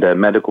 and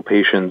medical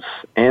patients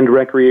and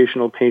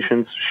recreational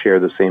patients share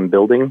the same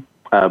building,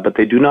 but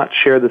they do not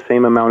share the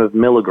same amount of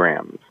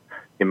milligrams.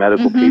 A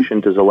medical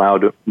patient is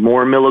allowed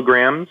more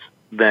milligrams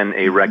than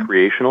a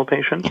recreational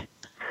patient.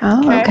 Oh,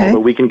 okay. Although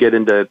we can get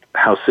into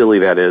how silly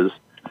that is.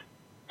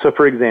 So,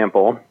 for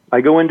example,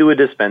 I go into a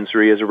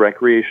dispensary as a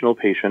recreational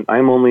patient.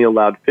 I'm only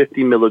allowed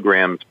 50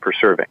 milligrams per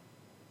serving,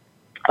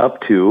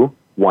 up to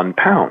 1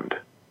 pound.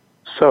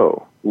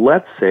 So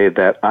let's say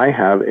that I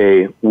have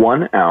a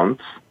 1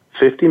 ounce,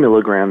 50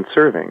 milligram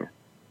serving.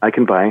 I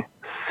can buy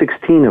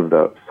 16 of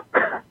those.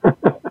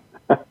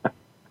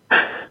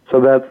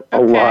 So that's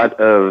a lot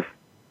of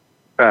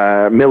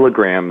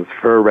milligrams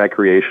for a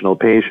recreational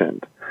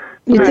patient.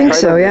 You'd think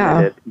so,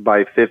 yeah. It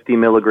by 50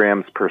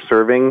 milligrams per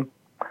serving,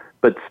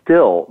 but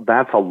still,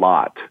 that's a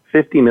lot.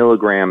 50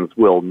 milligrams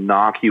will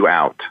knock you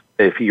out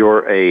if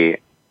you're a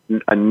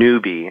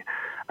newbie.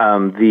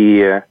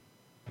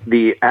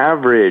 The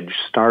average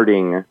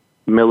starting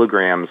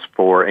milligrams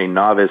for a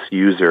novice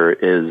user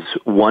is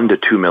 1 to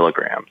 2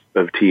 milligrams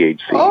of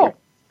THC.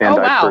 And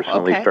I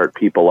personally start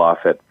people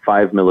off at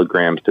 5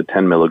 milligrams to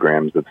 10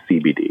 milligrams of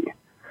CBD.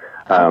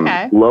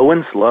 Low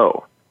and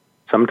slow.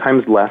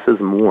 Sometimes less is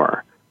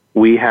more.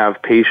 We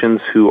have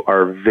patients who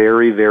are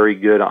very, very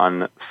good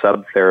on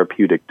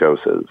subtherapeutic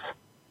doses.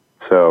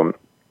 So,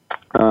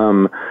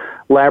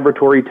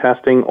 laboratory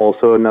testing,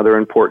 also another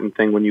important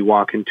thing when you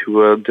walk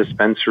into a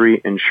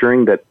dispensary,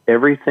 ensuring that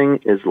everything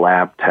is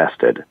lab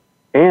tested.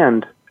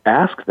 And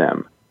ask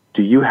them,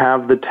 do you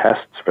have the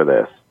tests for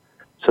this?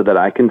 So that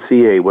I can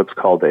see what's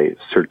called a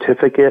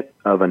certificate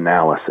of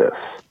analysis.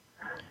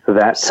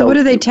 So what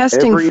are they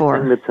testing for?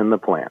 Everything that's in the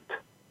plant.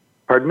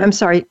 Pardon me? I'm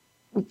sorry.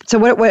 So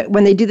what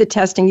when they do the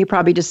testing, you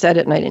probably just said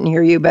it and I didn't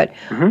hear you, but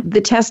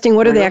the testing,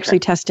 what are they actually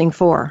testing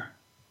for?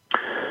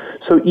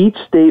 So each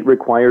state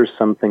requires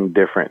something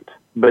different,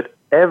 but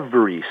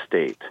every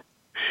state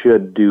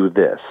should do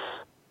this.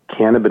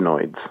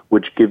 Cannabinoids,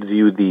 which gives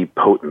you the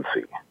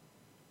potency.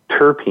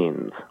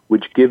 Terpenes,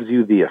 which gives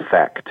you the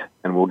effect,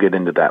 and we'll get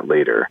into that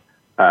later,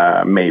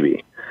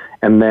 maybe.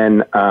 And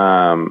then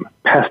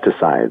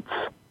pesticides,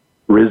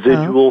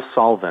 residual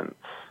solvents,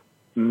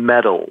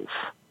 metals.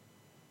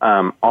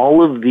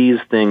 All of these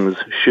things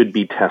should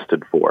be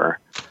tested for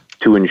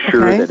to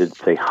ensure that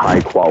it's a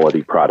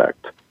high-quality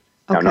product.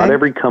 Now, not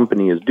every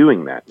company is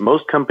doing that.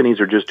 Most companies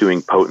are just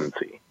doing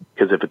potency,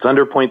 because if it's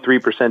under 0.3%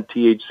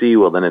 THC,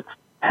 well, then it's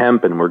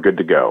hemp and we're good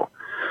to go.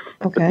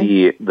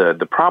 Okay. But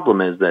the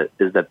problem is that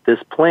this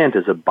plant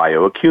is a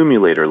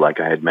bioaccumulator, like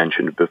I had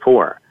mentioned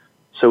before.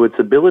 So its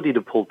ability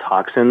to pull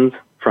toxins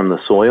from the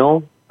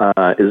soil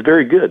is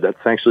very good.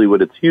 That's actually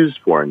what it's used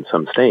for in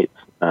some states.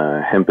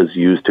 Hemp is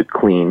used to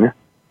clean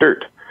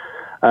dirt.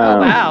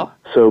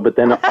 So, but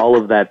then all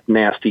of that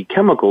nasty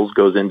chemicals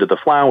goes into the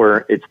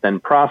flower. It's then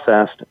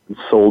processed and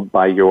sold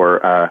by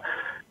your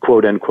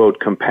quote-unquote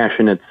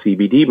compassionate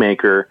CBD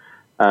maker,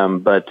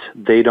 but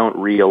they don't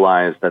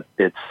realize that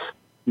it's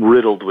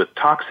riddled with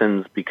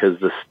toxins because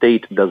the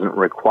state doesn't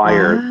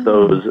require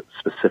those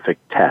specific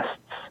tests.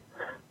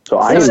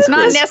 So it's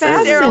not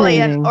necessarily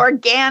an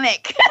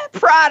organic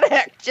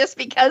product just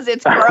because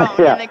it's grown.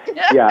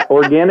 Yeah,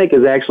 organic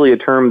is actually a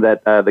term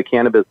that the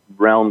cannabis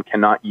realm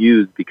cannot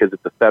use because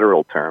it's a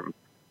federal term.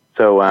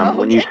 So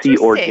when you see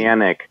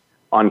organic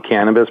on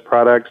cannabis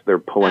products, they're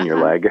pulling your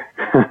leg.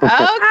 And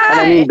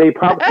I mean,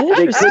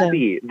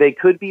 they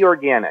could be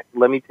organic.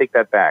 Let me take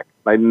that back.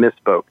 I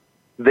misspoke.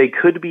 They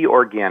could be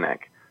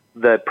organic.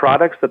 The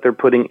products that they're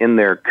putting in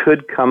there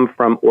could come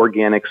from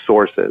organic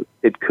sources.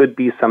 It could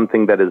be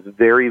something that is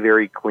very,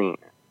 very clean.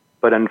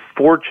 But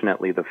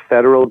unfortunately, the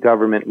federal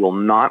government will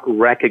not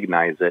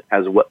recognize it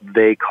as what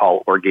they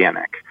call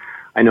organic.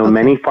 I know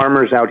many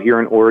farmers out here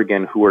in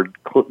Oregon who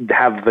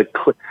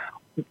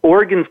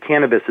Oregon's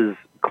cannabis is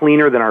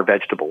cleaner than our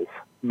vegetables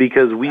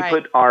because we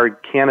put our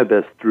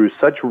cannabis through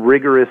such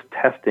rigorous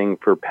testing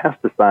for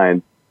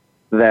pesticides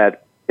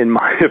that, in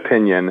my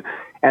opinion,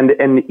 and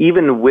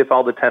even with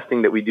all the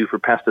testing that we do for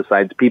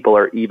pesticides, people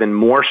are even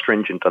more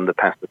stringent on the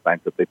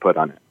pesticides that they put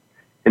on it.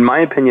 In my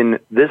opinion,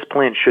 this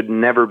plant should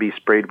never be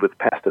sprayed with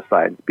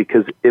pesticides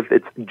because if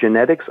its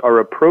genetics are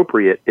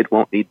appropriate, it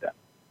won't need them.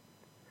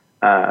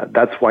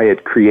 That's why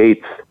it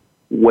creates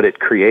what it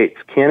creates.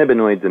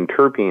 Cannabinoids and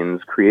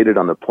terpenes created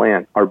on the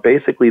plant are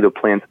basically the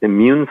plant's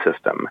immune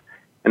system.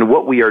 And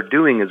what we are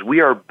doing is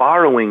we are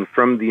borrowing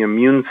from the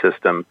immune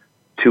system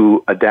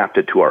to adapt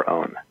it to our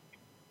own.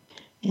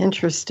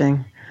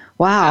 Interesting.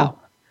 Wow.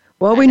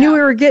 Well, we knew we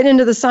were getting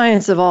into the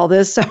science of all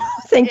this, so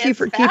thank you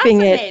for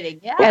keeping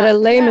it at a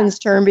layman's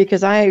term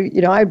because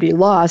I'd be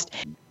lost.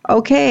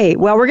 Okay,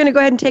 well, we're going to go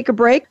ahead and take a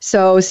break,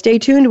 so stay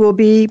tuned. We'll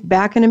be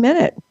back in a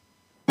minute.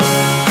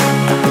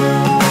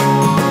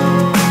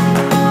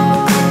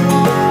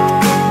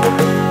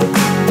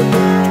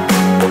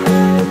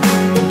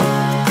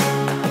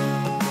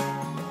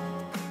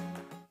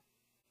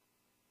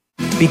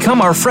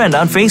 Become our friend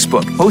on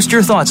Facebook. Post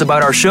your thoughts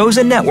about our shows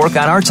and network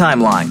on our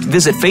timeline.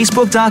 Visit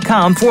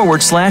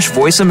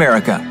facebook.com/Voice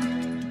America.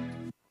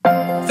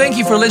 Thank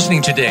you for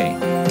listening today.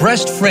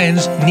 Breast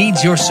Friends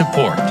needs your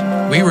support.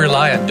 We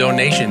rely on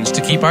donations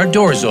to keep our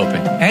doors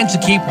open and to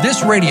keep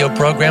this radio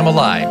program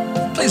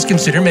alive. Please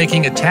consider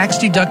making a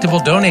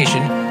tax-deductible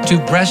donation to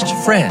Breast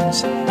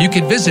Friends. You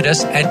can visit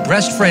us at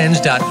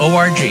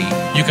breastfriends.org.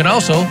 You can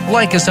also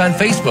like us on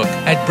Facebook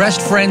at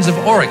Breast Friends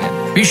of Oregon.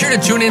 Be sure to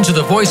tune in to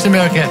the Voice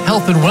America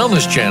Health and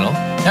Wellness channel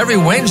every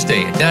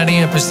Wednesday at 9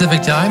 a.m.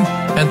 Pacific Time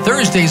and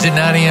Thursdays at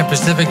 9 a.m.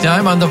 Pacific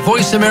Time on the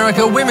Voice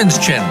America Women's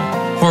channel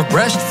for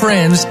Breast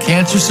Friends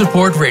Cancer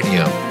Support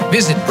Radio.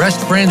 Visit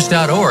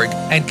breastfriends.org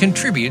and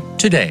contribute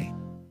today.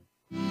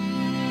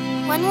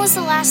 When was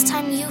the last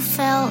time you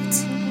felt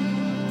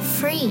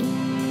free?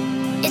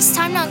 It's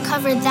time to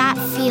uncover that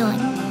feeling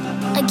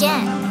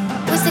again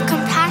with the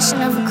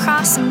compassion of a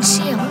cross and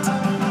shield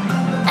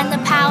and the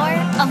power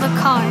of a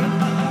card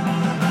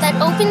that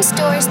opens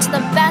doors to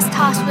the best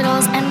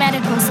hospitals and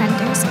medical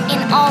centers in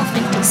all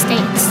 50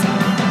 states,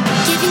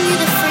 giving you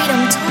the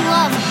freedom to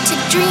love, to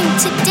dream,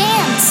 to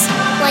dance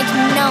like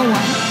no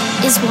one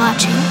is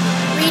watching.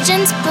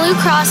 Regions Blue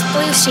Cross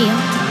Blue Shield.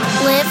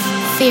 Live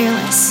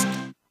fearless.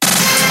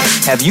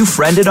 Have you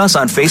friended us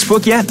on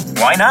Facebook yet?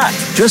 Why not?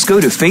 Just go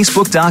to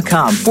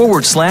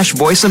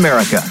facebook.com/Voice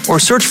America or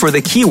search for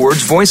the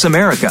keywords Voice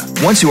America.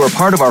 Once you are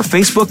part of our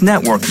Facebook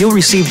network, you'll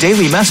receive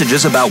daily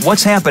messages about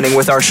what's happening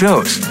with our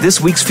shows, this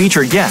week's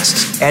featured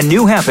guests, and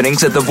new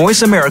happenings at the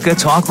Voice America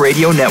Talk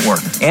Radio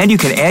Network. And you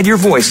can add your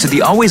voice to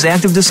the always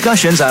active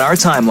discussions on our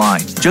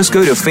timeline. Just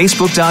go to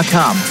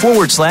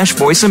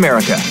facebook.com/Voice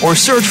America or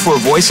search for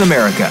Voice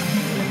America.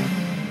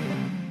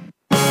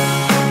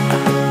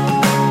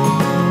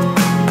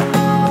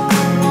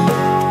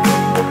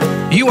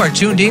 You are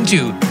tuned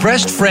into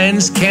Breast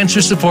Friends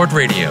Cancer Support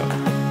Radio.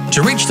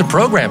 To reach the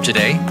program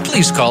today,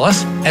 please call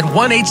us at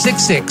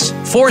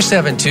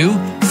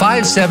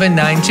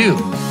 1-866-472-5792.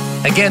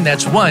 Again,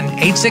 that's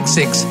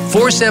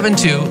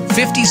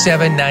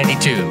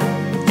 1-866-472-5792.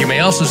 You may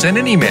also send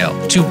an email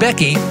to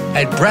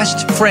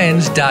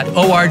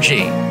becky@breastfriends.org.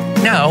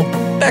 Now,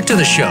 back to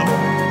the show.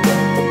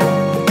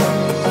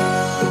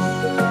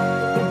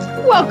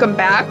 Welcome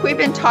back. We've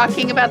been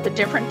talking about the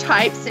different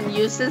types and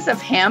uses of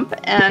hemp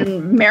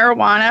and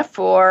marijuana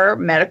for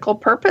medical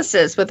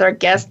purposes with our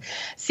guest,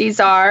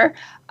 Cesar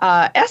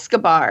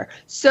Escobar.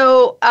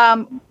 So,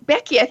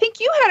 Becky, I think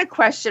you had a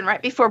question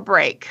right before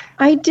break.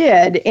 I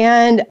did.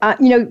 And,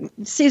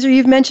 Cesar,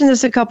 you've mentioned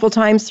this a couple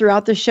times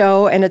throughout the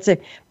show, and it's a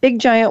big,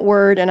 giant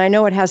word, and I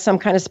know it has some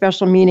kind of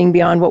special meaning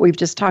beyond what we've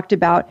just talked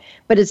about,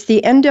 but it's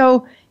the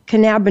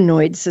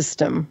endocannabinoid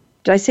system.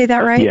 Did I say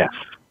that right? Yes.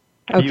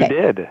 Okay.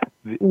 You did.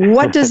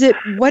 What does it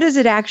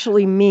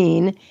actually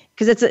mean?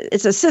 Because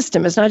it's a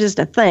system. It's not just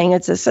a thing.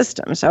 It's a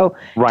system. So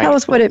Tell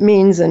us what it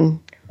means and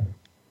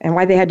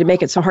why they had to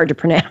make it so hard to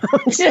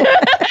pronounce. And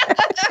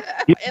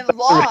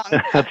long.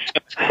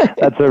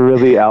 That's a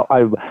really.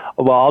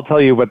 I'll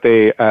tell you what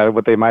they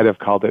might have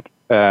called it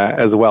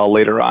as well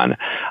later on.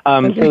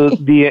 Okay. So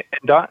the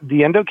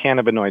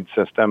endocannabinoid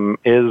system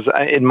is,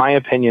 in my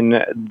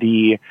opinion,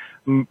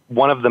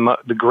 one of the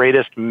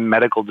greatest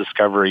medical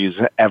discoveries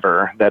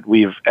ever that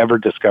we've ever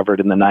discovered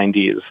in the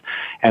 90s.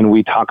 And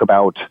we talk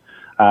about,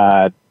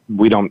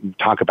 we don't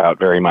talk about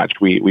very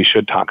much. We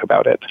should talk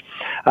about it.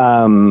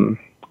 From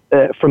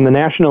the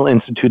National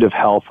Institute of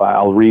Health,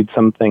 I'll read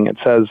something. It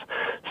says,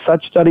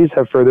 such studies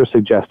have further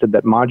suggested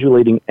that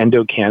modulating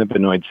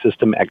endocannabinoid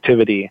system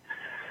activity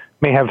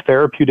may have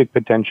therapeutic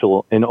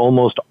potential in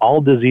almost all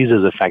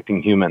diseases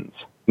affecting humans,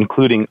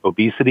 including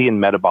obesity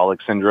and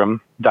metabolic syndrome,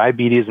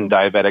 diabetes and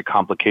diabetic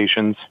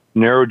complications,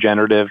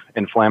 neurodegenerative,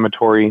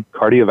 inflammatory,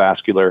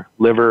 cardiovascular,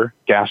 liver,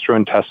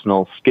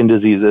 gastrointestinal, skin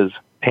diseases,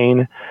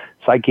 pain,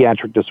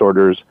 psychiatric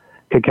disorders,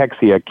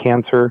 cachexia,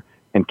 cancer,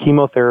 and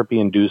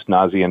chemotherapy-induced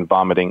nausea and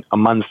vomiting,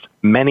 amongst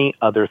many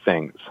other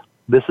things.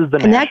 This is the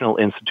National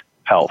Institute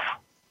of Health,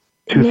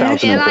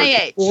 2013.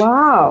 NIH.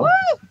 Wow.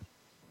 Woo!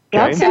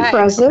 That's Okay.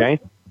 impressive. Okay.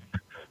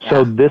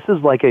 So this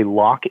is like a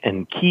lock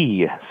and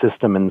key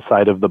system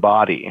inside of the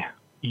body.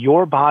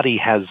 Your body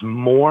has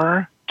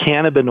more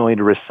cannabinoid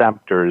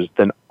receptors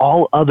than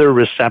all other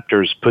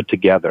receptors put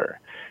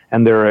together.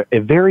 And they're a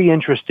very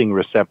interesting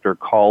receptor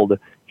called,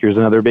 here's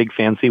another big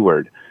fancy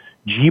word,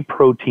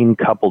 G-protein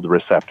coupled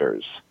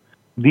receptors.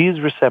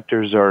 These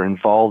receptors are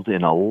involved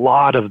in a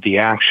lot of the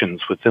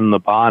actions within the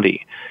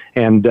body.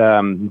 And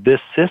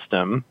this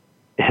system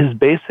has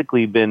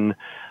basically been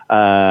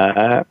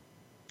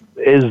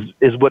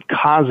is what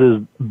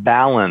causes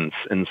balance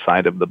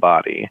inside of the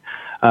body.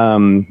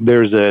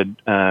 There's a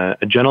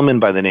gentleman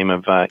by the name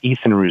of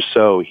Ethan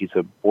Rousseau. He's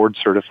a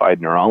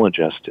board-certified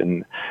neurologist,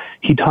 and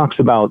he talks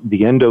about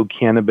the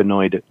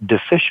endocannabinoid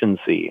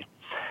deficiency.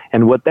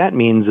 And what that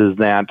means is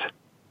that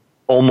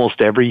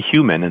almost every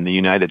human in the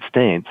United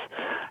States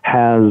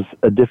has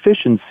a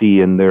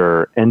deficiency in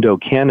their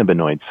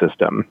endocannabinoid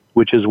system,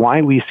 which is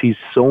why we see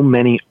so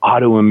many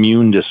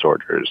autoimmune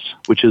disorders,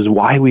 which is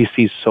why we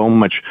see so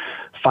much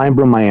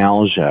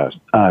fibromyalgia,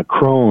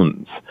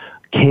 Crohn's,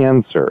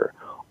 cancer,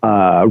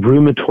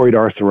 rheumatoid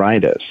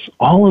arthritis,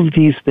 all of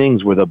these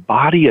things where the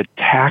body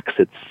attacks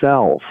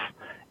itself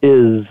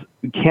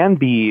can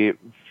be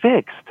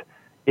fixed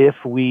if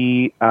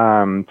we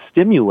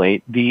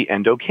stimulate the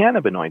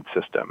endocannabinoid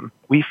system.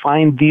 We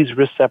find these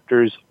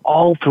receptors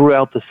all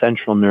throughout the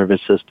central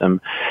nervous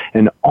system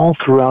and all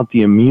throughout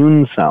the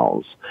immune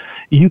cells.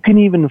 You can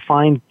even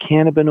find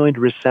cannabinoid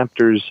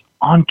receptors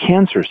on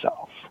cancer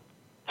cells.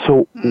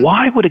 So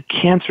why would a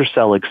cancer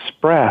cell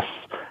express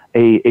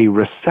a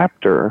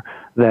receptor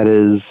that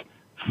is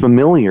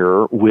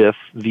familiar with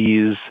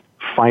these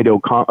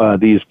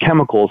these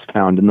chemicals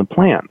found in the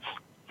plants?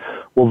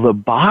 Well, the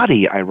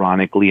body,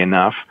 ironically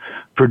enough,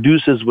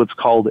 produces what's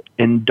called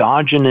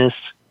endogenous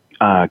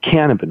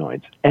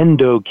cannabinoids,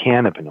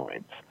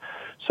 endocannabinoids.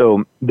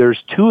 So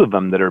there's two of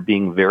them that are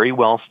being very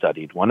well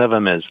studied. One of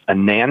them is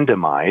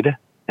anandamide,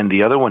 and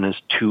the other one is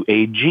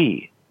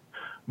 2-AG.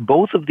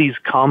 Both of these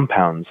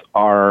compounds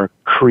are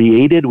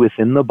created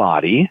within the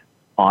body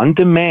on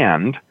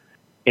demand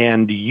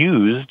and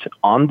used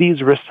on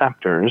these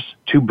receptors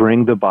to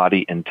bring the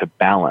body into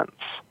balance.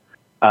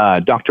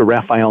 Dr.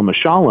 Raphael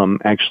Mechoulam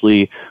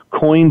actually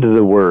coined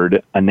the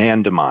word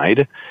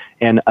anandamide,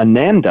 and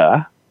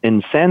ananda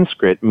in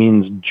Sanskrit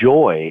means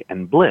joy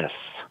and bliss.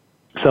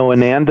 So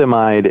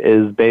anandamide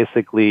is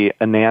basically,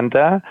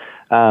 ananda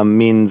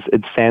means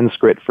it's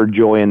Sanskrit for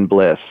joy and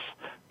bliss,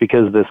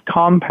 because this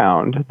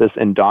compound, this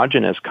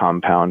endogenous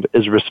compound,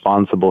 is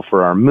responsible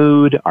for our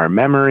mood, our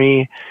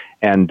memory,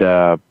 and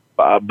a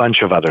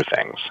bunch of other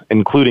things,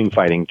 including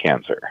fighting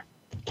cancer.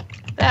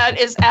 That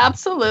is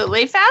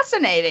absolutely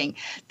fascinating.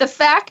 The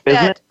fact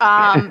that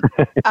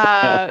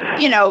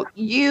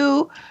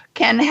you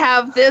can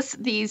have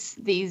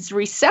these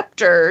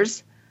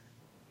receptors,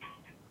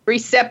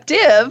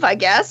 receptive, I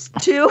guess,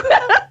 to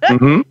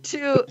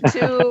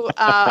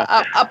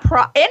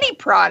any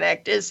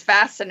product is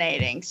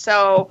fascinating.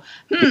 So,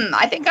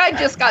 I think I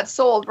just got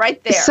sold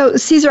right there. So,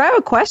 Caesar, I have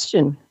a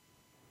question.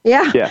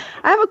 Yeah,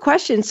 I have a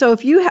question. So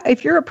if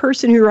you're a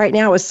person who right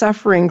now is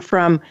suffering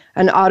from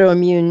an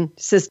autoimmune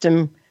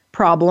system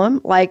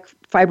problem like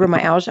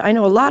fibromyalgia, I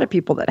know a lot of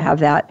people that have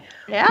that.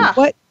 Yeah.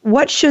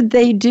 What should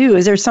they do?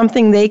 Is there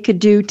something they could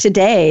do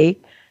today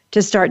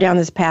to start down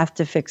this path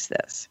to fix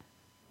this?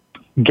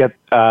 Get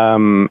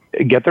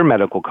their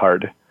medical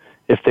card.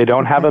 If they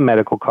don't have a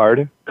medical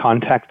card,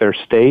 contact their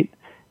state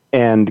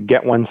and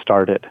get one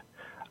started.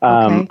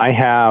 I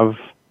have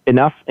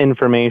enough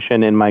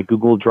information in my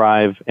Google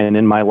Drive and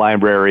in my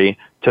library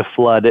to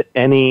flood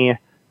any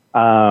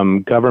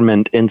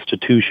government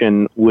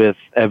institution with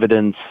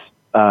evidence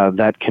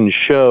that can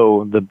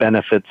show the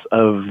benefits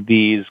of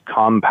these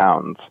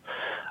compounds.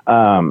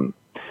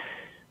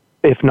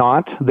 If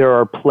not, there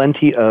are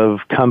plenty of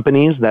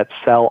companies that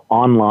sell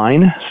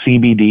online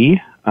CBD.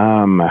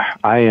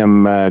 I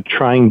am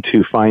trying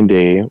to find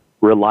a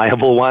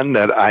reliable one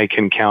that I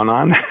can count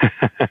on.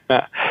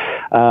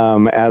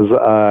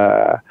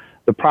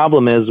 The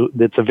problem is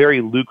it's a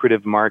very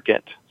lucrative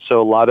market, so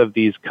a lot of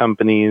these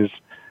companies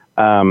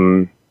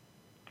can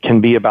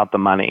be about the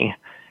money,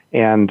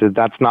 and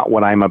that's not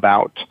what I'm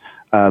about.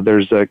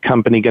 There's a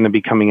company going to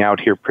be coming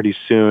out here pretty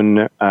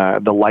soon,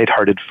 the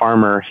Lighthearted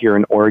Farmer here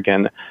in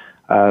Oregon.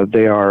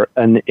 They are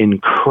an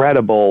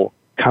incredible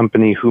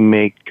company who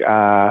make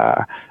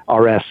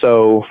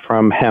RSO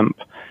from hemp,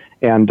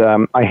 and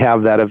I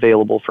have that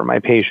available for my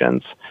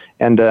patients.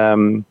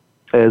 And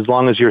as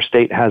long as your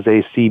state has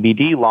a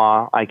CBD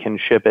law, I can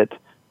ship it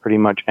pretty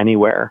much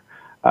anywhere,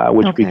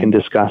 which we can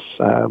discuss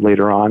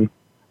later on.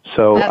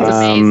 So that's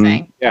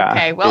amazing. Yeah,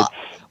 okay, well,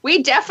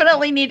 we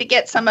definitely need to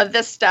get some of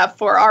this stuff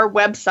for our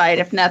website,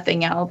 if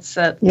nothing else.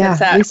 That's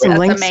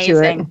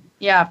amazing.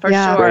 Yeah, for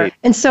sure. Right.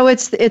 And so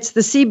it's the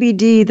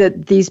CBD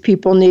that these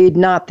people need,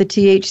 not the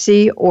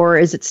THC, or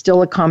is it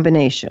still a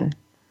combination?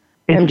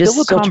 It's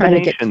still a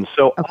combination.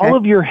 All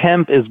of your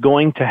hemp is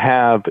going to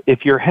have,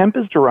 if your hemp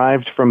is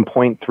derived from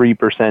 0.3%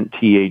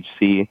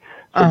 THC,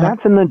 so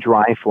that's in the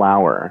dry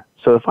flower.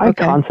 So if I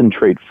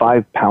concentrate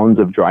 5 pounds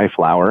of dry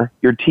flower,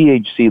 your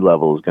THC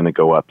level is going to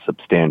go up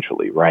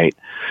substantially, right?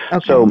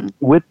 Okay. So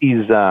with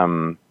these,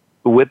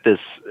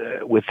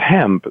 with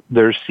hemp,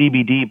 there's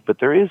CBD, but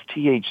there is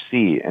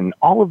THC, and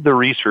all of the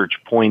research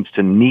points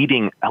to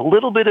needing a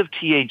little bit of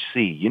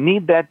THC. You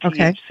need that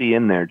THC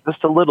in there,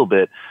 just a little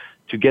bit,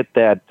 to get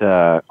that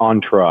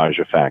entourage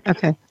effect.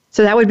 Okay.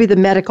 So that would be the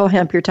medical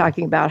hemp you're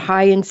talking about,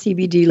 high in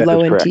CBD,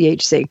 low in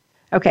THC.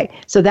 Okay.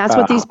 So that's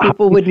what these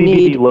people would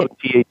need. CBD, low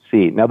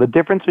THC. Now, the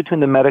difference between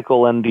the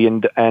medical and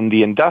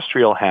the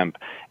industrial hemp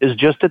is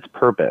just its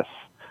purpose.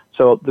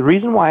 So the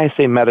reason why I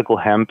say medical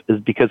hemp is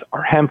because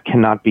our hemp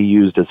cannot be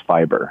used as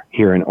fiber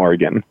here in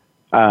Oregon,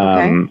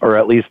 or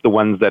at least the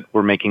ones that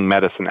we're making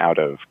medicine out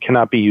of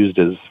cannot be used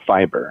as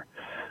fiber.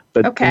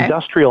 But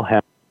industrial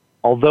hemp,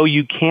 although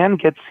you can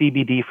get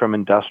CBD from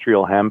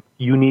industrial hemp,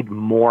 you need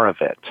more of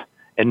it.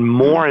 And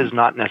more is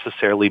not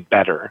necessarily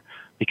better,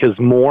 because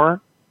more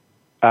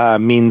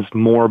means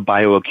more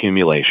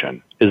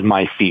bioaccumulation, is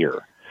my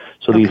fear.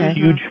 So these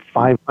huge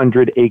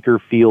 500-acre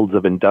fields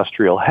of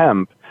industrial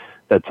hemp,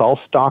 that's all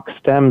stalk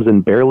stems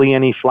and barely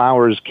any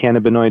flowers,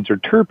 cannabinoids, or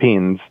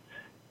terpenes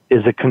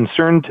is a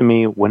concern to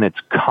me when it's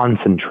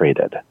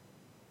concentrated.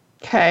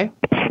 Okay.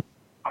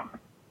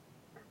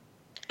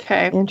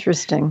 Okay.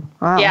 Interesting.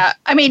 Wow. Yeah.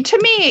 I mean, to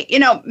me,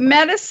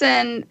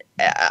 medicine,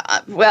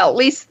 well, at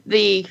least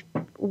the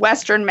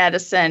Western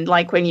medicine,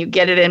 like when you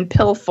get it in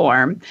pill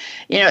form,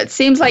 it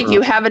seems like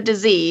you have a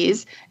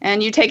disease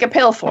and you take a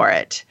pill for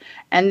it.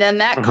 And then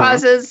that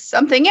causes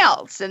something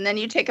else. And then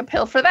you take a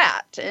pill for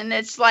that. And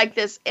it's like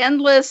this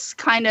endless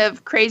kind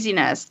of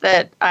craziness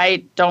that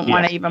I don't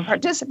want to even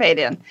participate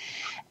in.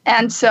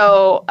 And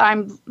so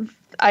I'm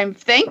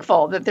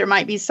thankful that there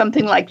might be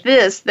something like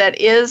this that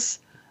is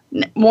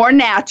more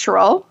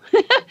natural,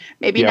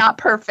 maybe not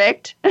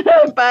perfect,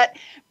 but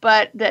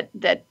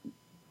that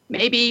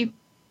maybe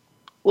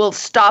will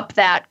stop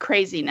that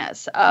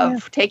craziness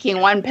of taking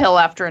one pill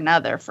after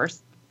another for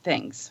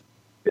things.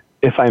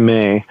 If I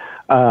may,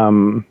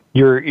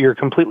 you're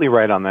completely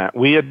right on that.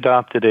 We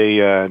adopted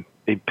a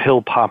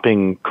pill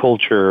popping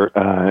culture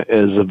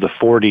as of the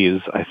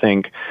 40s, I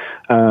think,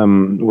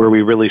 where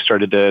we really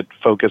started to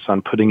focus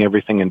on putting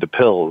everything into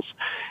pills.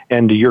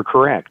 And you're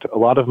correct. A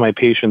lot of my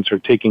patients are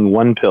taking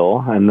one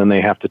pill and then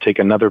they have to take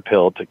another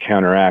pill to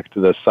counteract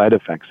the side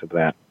effects of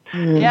that.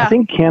 Yeah. I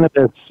think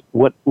cannabis,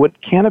 what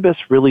cannabis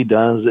really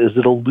does is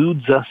it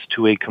alludes us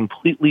to a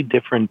completely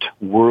different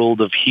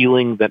world of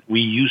healing that we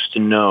used to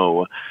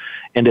know,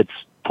 and it's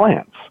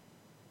plants.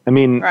 I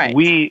mean,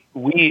 we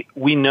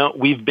know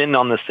we've been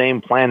on the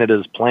same planet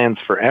as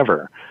plants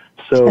forever.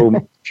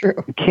 So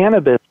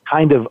cannabis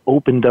kind of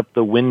opened up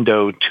the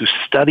window to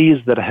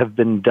studies that have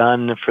been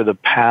done for the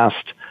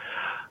past,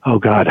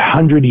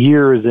 100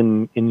 years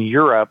in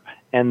Europe,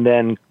 and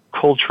then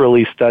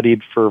culturally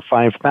studied for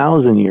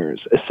 5,000 years.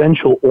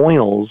 Essential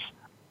oils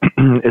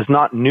is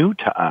not new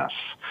to us.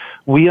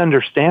 We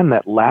understand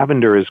that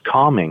lavender is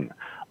calming,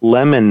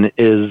 lemon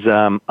is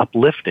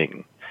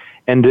uplifting.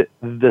 And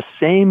the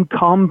same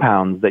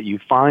compounds that you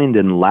find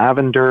in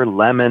lavender,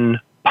 lemon,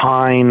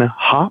 pine,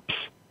 hops,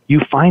 you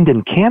find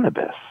in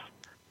cannabis.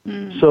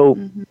 So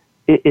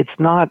it's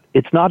not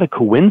a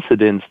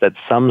coincidence that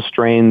some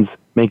strains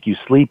make you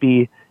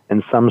sleepy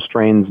and some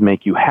strains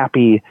make you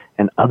happy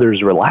and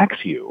others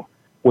relax you.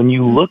 When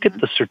you look at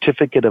the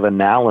certificate of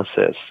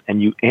analysis and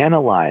you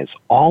analyze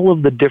all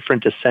of the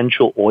different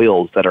essential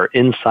oils that are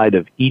inside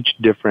of each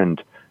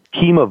different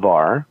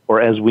chemovar,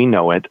 or as we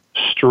know it,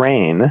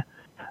 strain,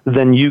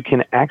 then you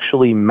can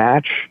actually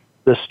match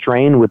the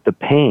strain with the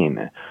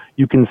pain.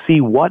 You can see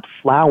what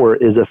flower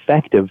is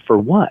effective for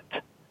what.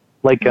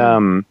 Like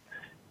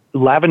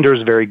lavender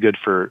is very good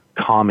for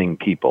calming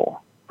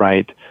people,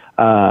 right?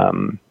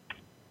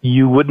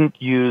 You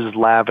wouldn't use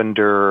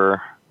lavender,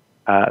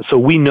 so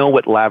we know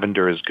what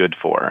lavender is good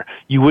for.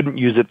 You wouldn't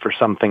use it for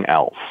something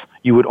else.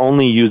 You would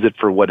only use it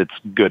for what it's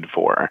good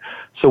for.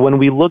 So when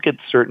we look at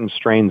certain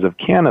strains of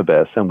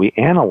cannabis and we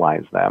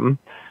analyze them,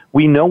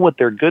 we know what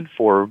they're good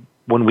for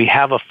when we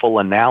have a full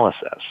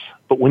analysis.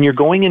 But when you're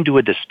going into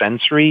a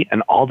dispensary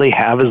and all they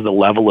have is the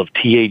level of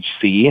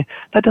THC,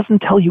 that doesn't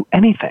tell you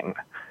anything.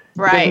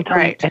 Right. You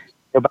anything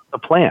about the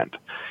plant.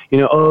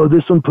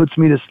 This one puts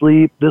me to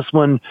sleep. This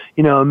one,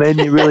 made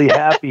me really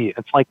happy.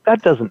 It's like,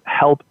 that doesn't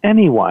help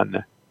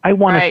anyone. I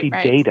want to see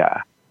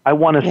data. I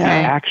want to see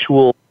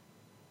actual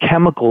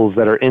chemicals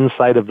that are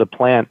inside of the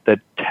plant that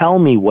tell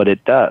me what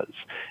it does.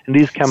 And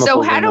these chemicals.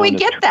 So how do we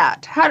get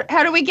that?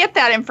 How do we get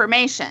that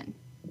information?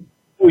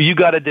 Well, you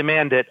got to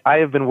demand it. I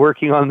have been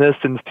working on this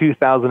since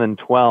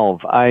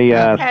 2012.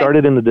 I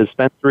started in the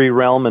dispensary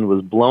realm and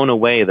was blown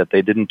away that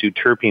they didn't do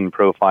terpene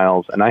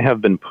profiles, and I have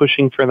been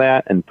pushing for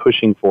that and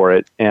pushing for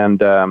it.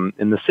 And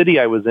in the city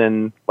I was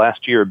in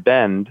last year,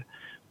 Bend,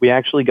 we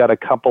actually got a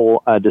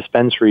couple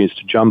dispensaries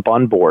to jump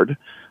on board.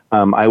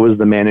 I was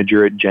the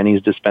manager at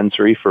Jenny's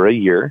dispensary for a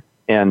year,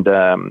 and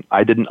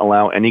I didn't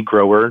allow any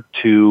grower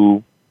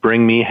to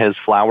bring me his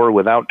flower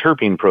without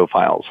terpene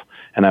profiles,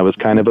 and I was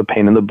kind of a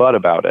pain in the butt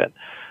about it.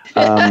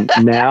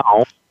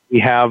 Now we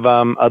have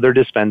other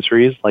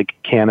dispensaries like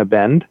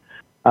CannaBend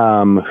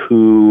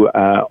who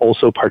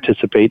also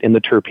participate in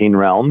the terpene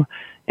realm,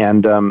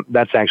 and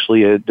that's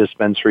actually a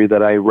dispensary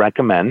that I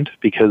recommend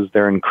because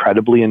they're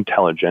incredibly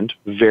intelligent,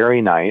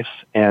 very nice,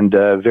 and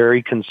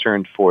very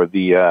concerned for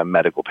the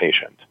medical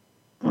patient.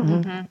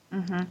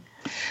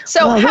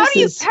 So how do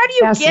you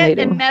get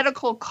a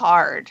medical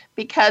card?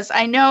 Because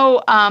I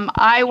know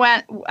I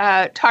went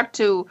talked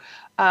to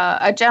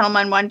a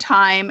gentleman one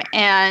time,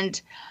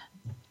 and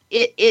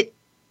it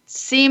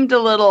seemed a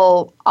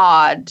little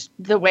odd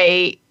the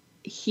way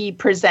he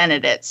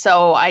presented it.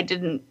 So I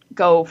didn't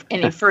go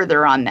any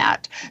further on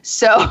that.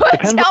 So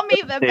tell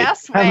me the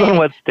best way. Depends on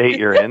what state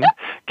you're in.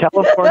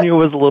 California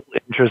was a little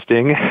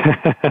interesting.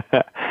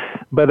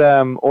 But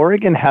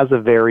Oregon has a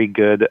very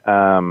good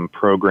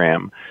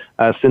program.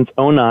 Since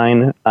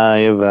 2009,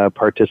 I've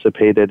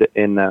participated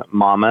in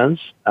MAMAs,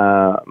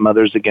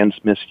 Mothers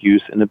Against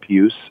Misuse and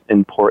Abuse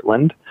in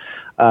Portland.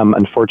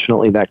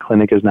 Unfortunately, that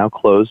clinic is now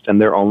closed,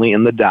 and they're only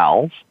in the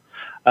Dalles.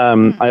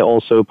 I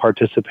also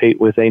participate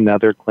with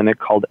another clinic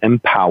called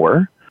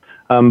Empower,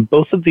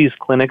 Both of these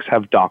clinics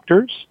have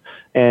doctors,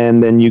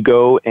 and then you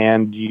go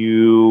and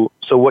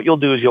so what you'll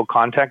do is you'll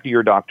contact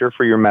your doctor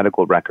for your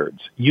medical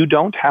records. You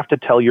don't have to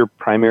tell your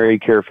primary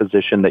care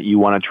physician that you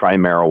want to try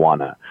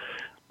marijuana.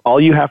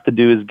 All you have to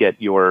do is get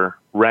your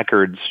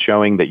records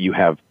showing that you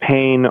have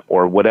pain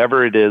or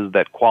whatever it is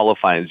that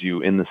qualifies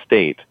you in the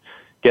state.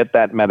 Get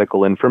that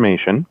medical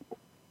information,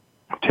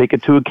 take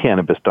it to a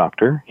cannabis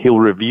doctor. He'll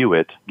review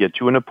it, get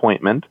you an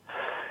appointment,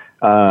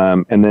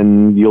 and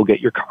then you'll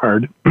get your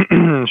card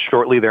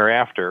shortly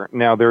thereafter.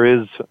 Now, there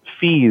is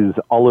fees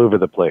all over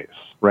the place,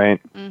 right?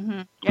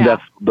 Mm-hmm. Yeah.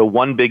 That's the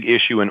one big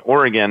issue in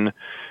Oregon,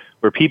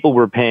 where people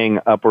were paying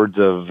upwards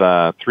of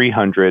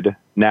 $300,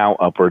 now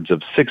upwards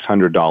of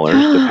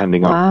 $600,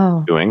 depending on what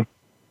you're doing.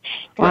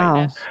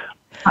 Wow.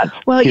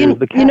 Well, you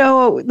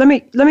know, let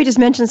me just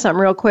mention something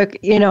real quick.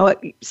 You know,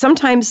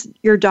 sometimes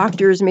your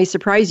doctors may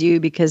surprise you,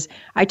 because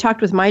I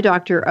talked with my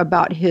doctor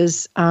about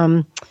his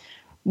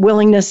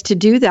willingness to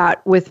do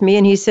that with me,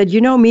 and he said,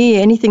 you know me,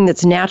 anything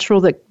that's natural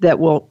that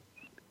will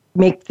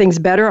make things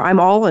better,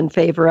 I'm all in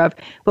favor of.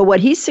 But what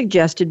he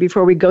suggested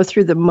before we go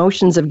through the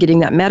motions of getting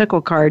that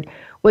medical card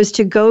was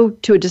to go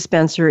to a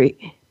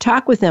dispensary,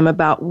 talk with them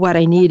about what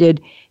I needed,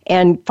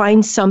 and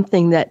find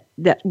something that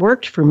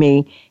worked for me.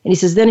 And he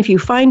says, then if you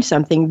find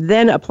something,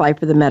 then apply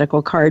for the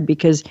medical card,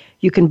 because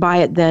you can buy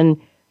it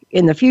then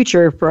in the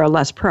future for a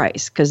less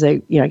price, because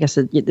they, I guess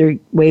they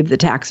waive the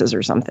taxes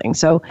or something.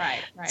 So, right.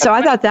 So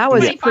I thought that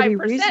was pretty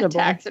reasonable.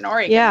 Tax in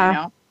Oregon,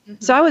 yeah. Mm-hmm.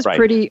 So I was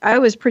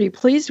pretty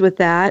pleased with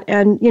that.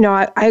 And,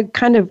 I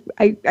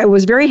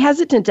was very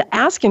hesitant to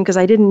ask him, because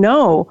I didn't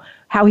know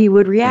how he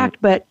would react,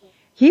 but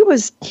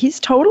he's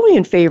totally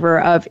in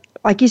favor of,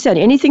 like you said,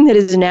 anything that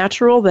is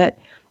natural that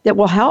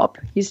will help.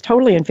 He's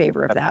totally in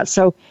favor of that.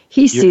 So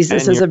he sees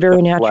this as a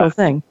very natural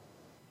thing.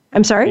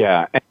 I'm sorry?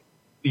 Yeah.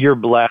 You're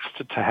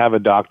blessed to have a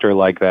doctor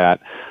like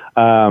that.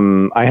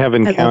 I have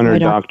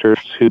encountered doctors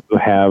who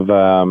have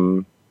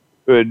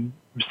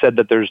said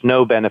that there's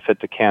no benefit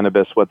to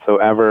cannabis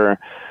whatsoever.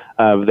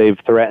 They've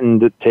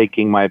threatened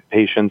taking my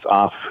patients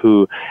off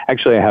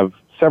actually I have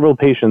several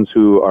patients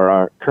who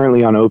are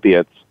currently on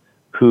opiates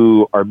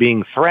who are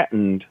being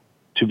threatened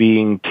to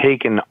being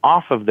taken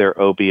off of their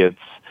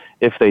opiates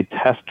if they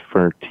test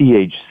for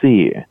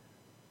THC.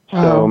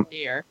 So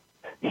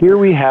here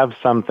we have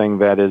something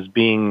that is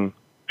being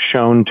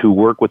shown to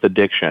work with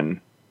addiction.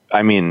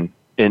 I mean,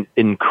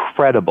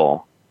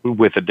 incredible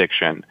with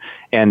addiction,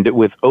 and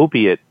with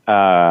opiate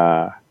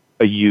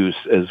use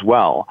as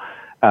well.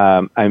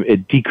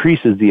 It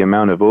decreases the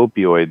amount of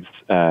opioids.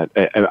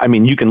 I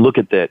mean, you can look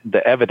at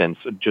the evidence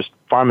just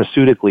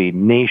pharmaceutically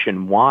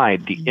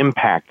nationwide, the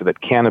impact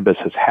that cannabis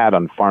has had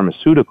on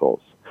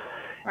pharmaceuticals.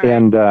 Right.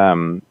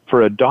 And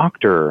for a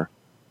doctor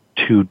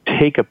to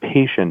take a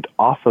patient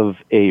off of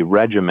a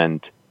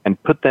regimen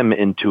and put them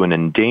into an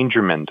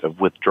endangerment of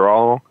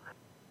withdrawal,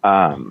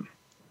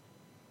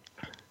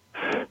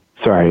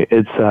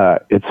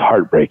 it's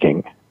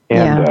heartbreaking,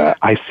 and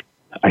I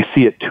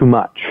see it too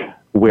much.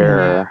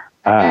 Where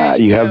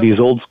you have these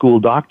old school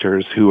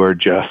doctors who are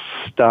just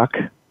stuck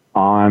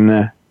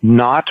on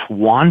not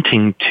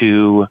wanting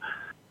to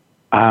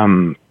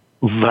learn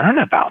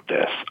about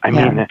this. I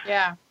mean,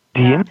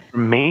 the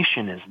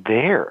information is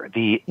there.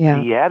 The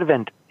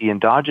advent of the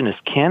endogenous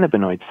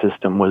cannabinoid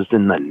system was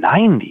in the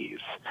 90s.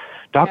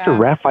 Dr.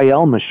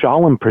 Raphael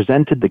Mechoulam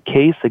presented the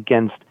case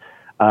against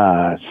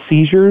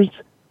seizures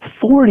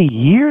 40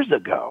 years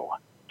ago,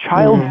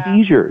 child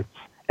seizures.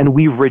 And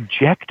we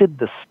rejected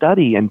the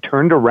study and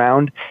turned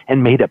around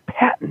and made a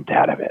patent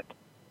out of it.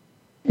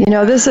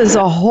 This is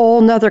a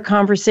whole nother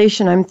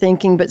conversation, I'm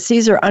thinking. But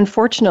Caesar,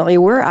 unfortunately,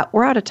 we're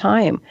out of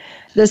time.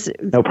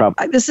 No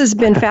problem. This has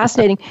been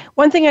fascinating.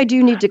 One thing I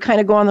do need to kind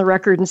of go on the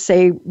record and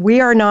say, we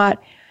are not,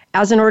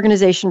 as an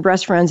organization,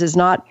 Breast Friends is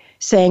not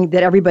saying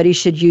that everybody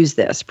should use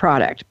this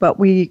product, but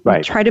we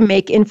try to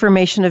make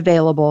information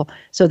available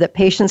so that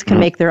patients can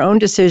make their own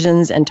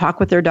decisions and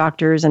talk with their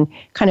doctors and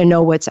kind of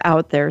know what's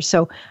out there.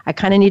 So I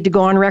kind of need to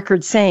go on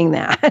record saying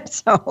that.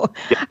 So,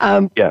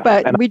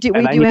 but we do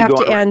have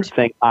to end.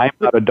 Saying I'm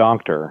not a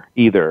doctor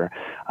either.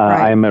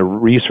 I'm a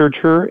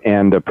researcher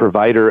and a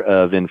provider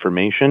of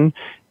information.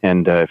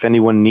 And if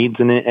anyone needs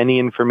any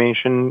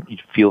information,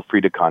 feel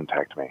free to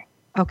contact me.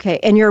 Okay,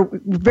 and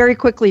very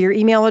quickly, your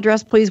email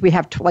address, please. We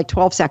have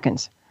 12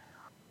 seconds.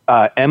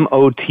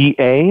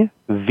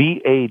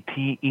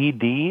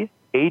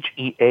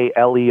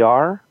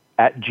 MOTAVATEDHEALER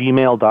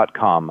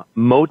 @gmail.com.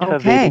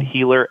 Motivated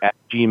Healer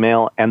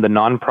 @gmail, and the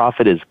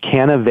nonprofit is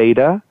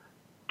Canna-Veda,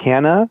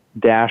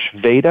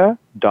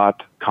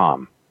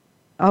 canna-veda.com.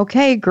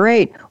 Okay,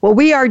 great. Well,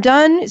 we are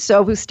done,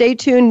 so stay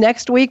tuned.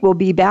 Next week, we'll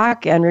be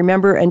back. And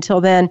remember,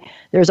 until then,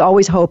 there's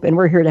always hope, and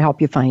we're here to help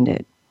you find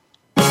it.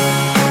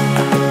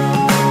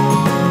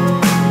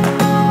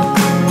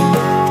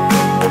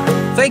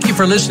 Thank you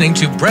for listening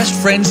to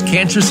Breast Friends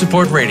Cancer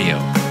Support Radio.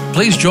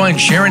 Please join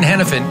Sharon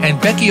Hannafin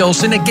and Becky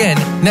Olson again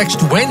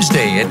next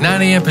Wednesday at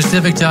 9 a.m.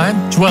 Pacific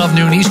Time, 12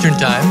 noon Eastern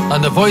Time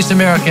on the Voice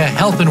America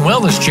Health and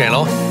Wellness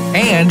Channel,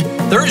 and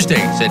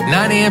Thursdays at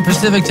 9 a.m.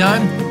 Pacific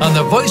Time on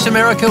the Voice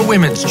America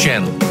Women's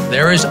Channel.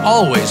 there is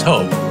always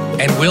hope,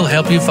 and we'll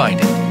help you find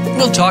it.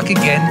 We'll talk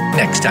again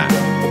next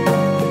time.